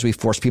networks as we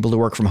force people to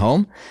work from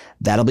home.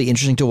 That'll be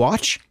interesting to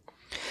watch.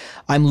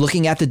 I'm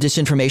looking at the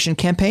disinformation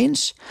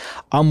campaigns.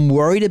 I'm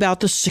worried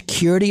about the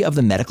security of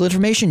the medical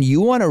information.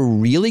 You want to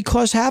really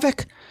cause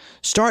havoc?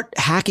 Start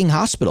hacking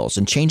hospitals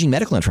and changing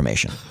medical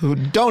information.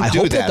 Don't I do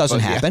hope that. That doesn't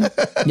happen.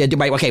 Yeah,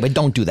 right. Okay, but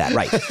don't do that.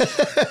 Right.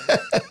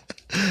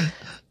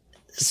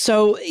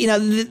 So,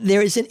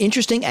 there is an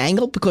interesting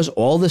angle because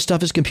all this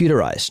stuff is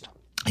computerized.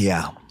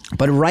 Yeah.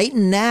 But right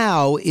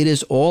now, it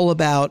is all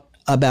about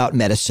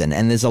medicine.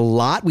 And there's a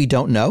lot we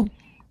don't know.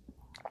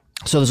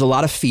 So there's a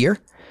lot of fear.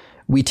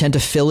 We tend to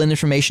fill in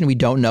information we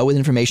don't know with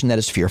information that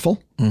is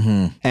fearful.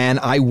 Mm-hmm. And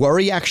I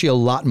worry actually a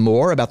lot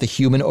more about the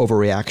human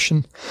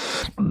overreaction.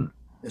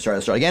 Sorry,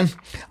 let's start again.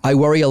 I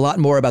worry a lot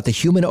more about the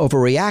human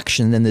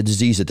overreaction than the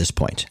disease at this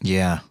point.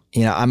 Yeah.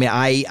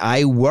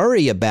 I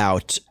worry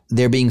about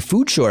there being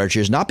food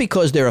shortages, not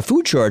because there are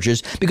food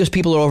shortages, because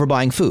people are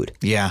overbuying food.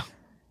 Yeah.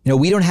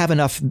 We don't have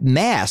enough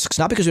masks,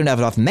 not because we don't have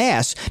enough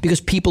masks,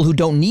 because people who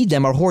don't need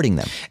them are hoarding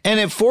them. And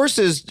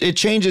it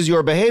changes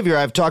your behavior.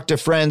 I've talked to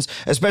friends,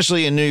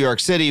 especially in New York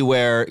City,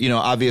 where,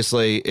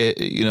 obviously,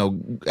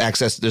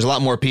 there's a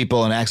lot more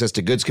people and access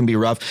to goods can be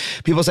rough.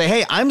 People say,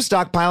 hey, I'm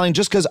stockpiling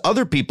just because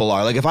other people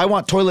are. Like, if I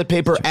want toilet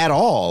paper at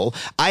all,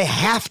 I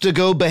have to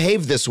go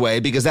behave this way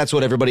because that's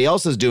what everybody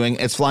else is doing.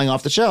 It's flying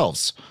off the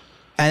shelves.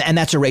 And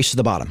that's a race to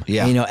the bottom.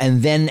 Yeah.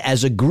 And then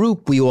as a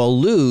group, we all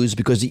lose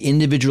because the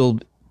individual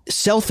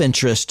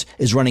self-interest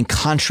is running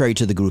contrary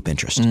to the group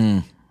interest.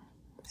 Mm.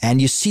 And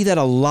you see that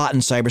a lot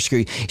in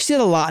cybersecurity. You see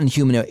that a lot in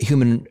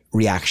human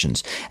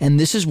reactions. And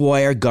this is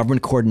why our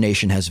government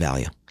coordination has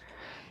value.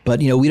 But,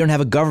 we don't have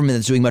a government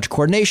that's doing much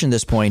coordination at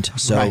this point.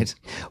 So right.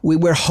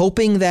 We're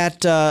hoping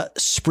that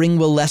spring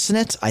will lessen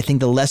it. I think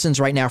the lessons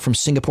right now from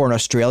Singapore and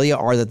Australia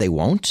are that they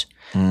won't,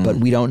 but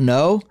we don't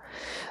know.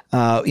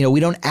 We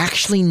don't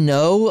actually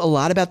know a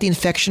lot about the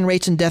infection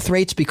rates and death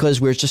rates because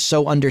we're just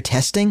so under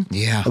testing.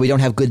 Yeah. We don't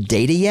have good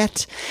data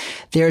yet.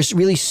 There's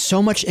really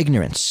so much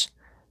ignorance.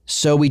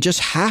 So we just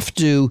have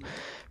to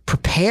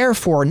prepare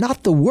for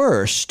not the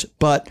worst,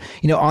 but,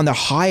 on the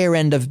higher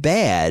end of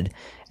bad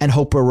and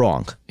hope we're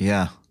wrong.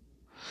 Yeah.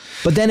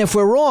 But then if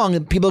we're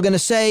wrong, people are going to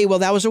say, well,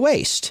 that was a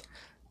waste,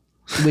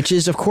 which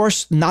is, of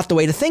course, not the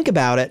way to think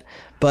about it.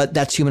 But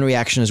that's human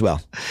reaction as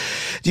well.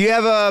 Do you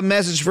have a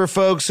message for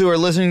folks who are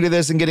listening to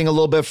this and getting a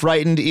little bit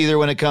frightened, either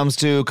when it comes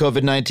to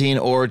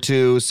COVID-19 or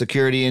to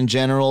security in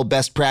general?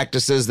 Best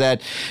practices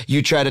that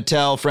you try to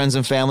tell friends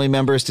and family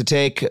members to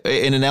take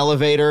in an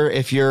elevator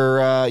if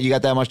you're you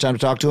got that much time to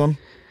talk to them?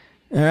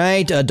 All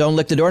right. Don't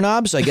lick the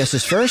doorknobs, I guess,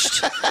 is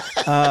first.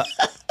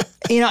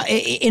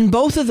 In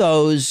both of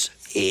those,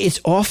 it's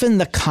often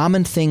the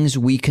common things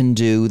we can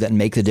do that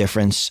make the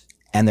difference,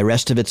 and the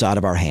rest of it's out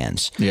of our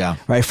hands. Yeah.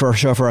 Right. For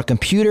our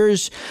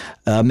computers,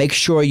 make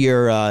sure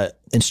you're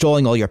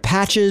installing all your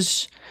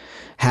patches,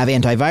 have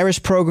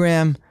antivirus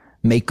program,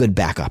 make good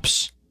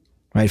backups.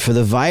 Right. For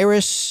the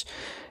virus,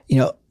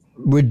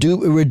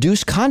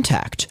 reduce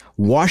contact,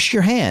 wash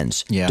your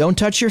hands, don't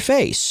touch your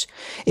face.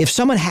 If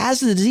someone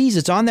has the disease,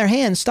 it's on their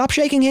hands, stop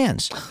shaking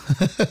hands.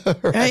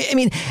 Right? I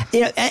mean,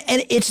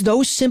 and it's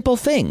those simple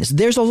things.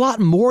 There's a lot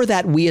more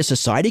that we as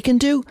society can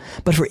do,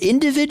 but for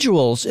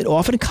individuals, it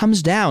often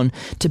comes down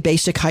to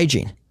basic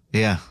hygiene.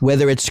 Yeah.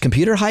 Whether it's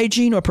computer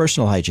hygiene or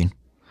personal hygiene.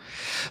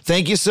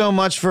 Thank you so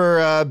much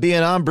for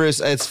being on,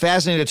 Bruce. It's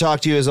fascinating to talk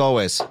to you as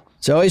always.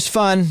 It's always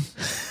fun.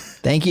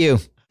 Thank you.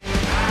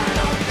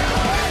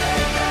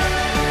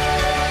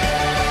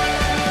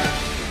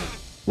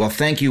 Well,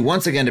 thank you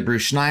once again to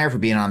Bruce Schneier for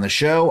being on the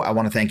show. I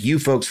want to thank you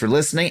folks for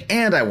listening,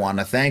 and I want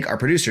to thank our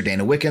producer,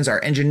 Dana Wickens,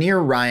 our engineer,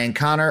 Ryan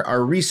Connor,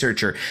 our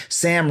researcher,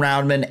 Sam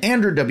Roundman,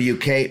 Andrew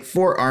WK,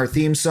 for our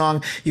theme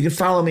song. You can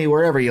follow me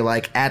wherever you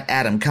like at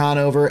Adam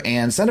Conover,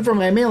 and sign up for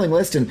my mailing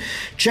list and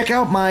check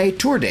out my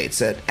tour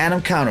dates at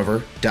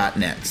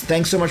adamconover.net.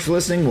 Thanks so much for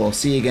listening. We'll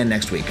see you again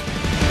next week.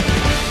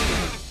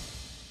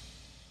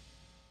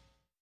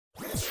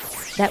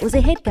 That was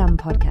a HeadGum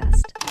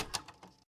podcast.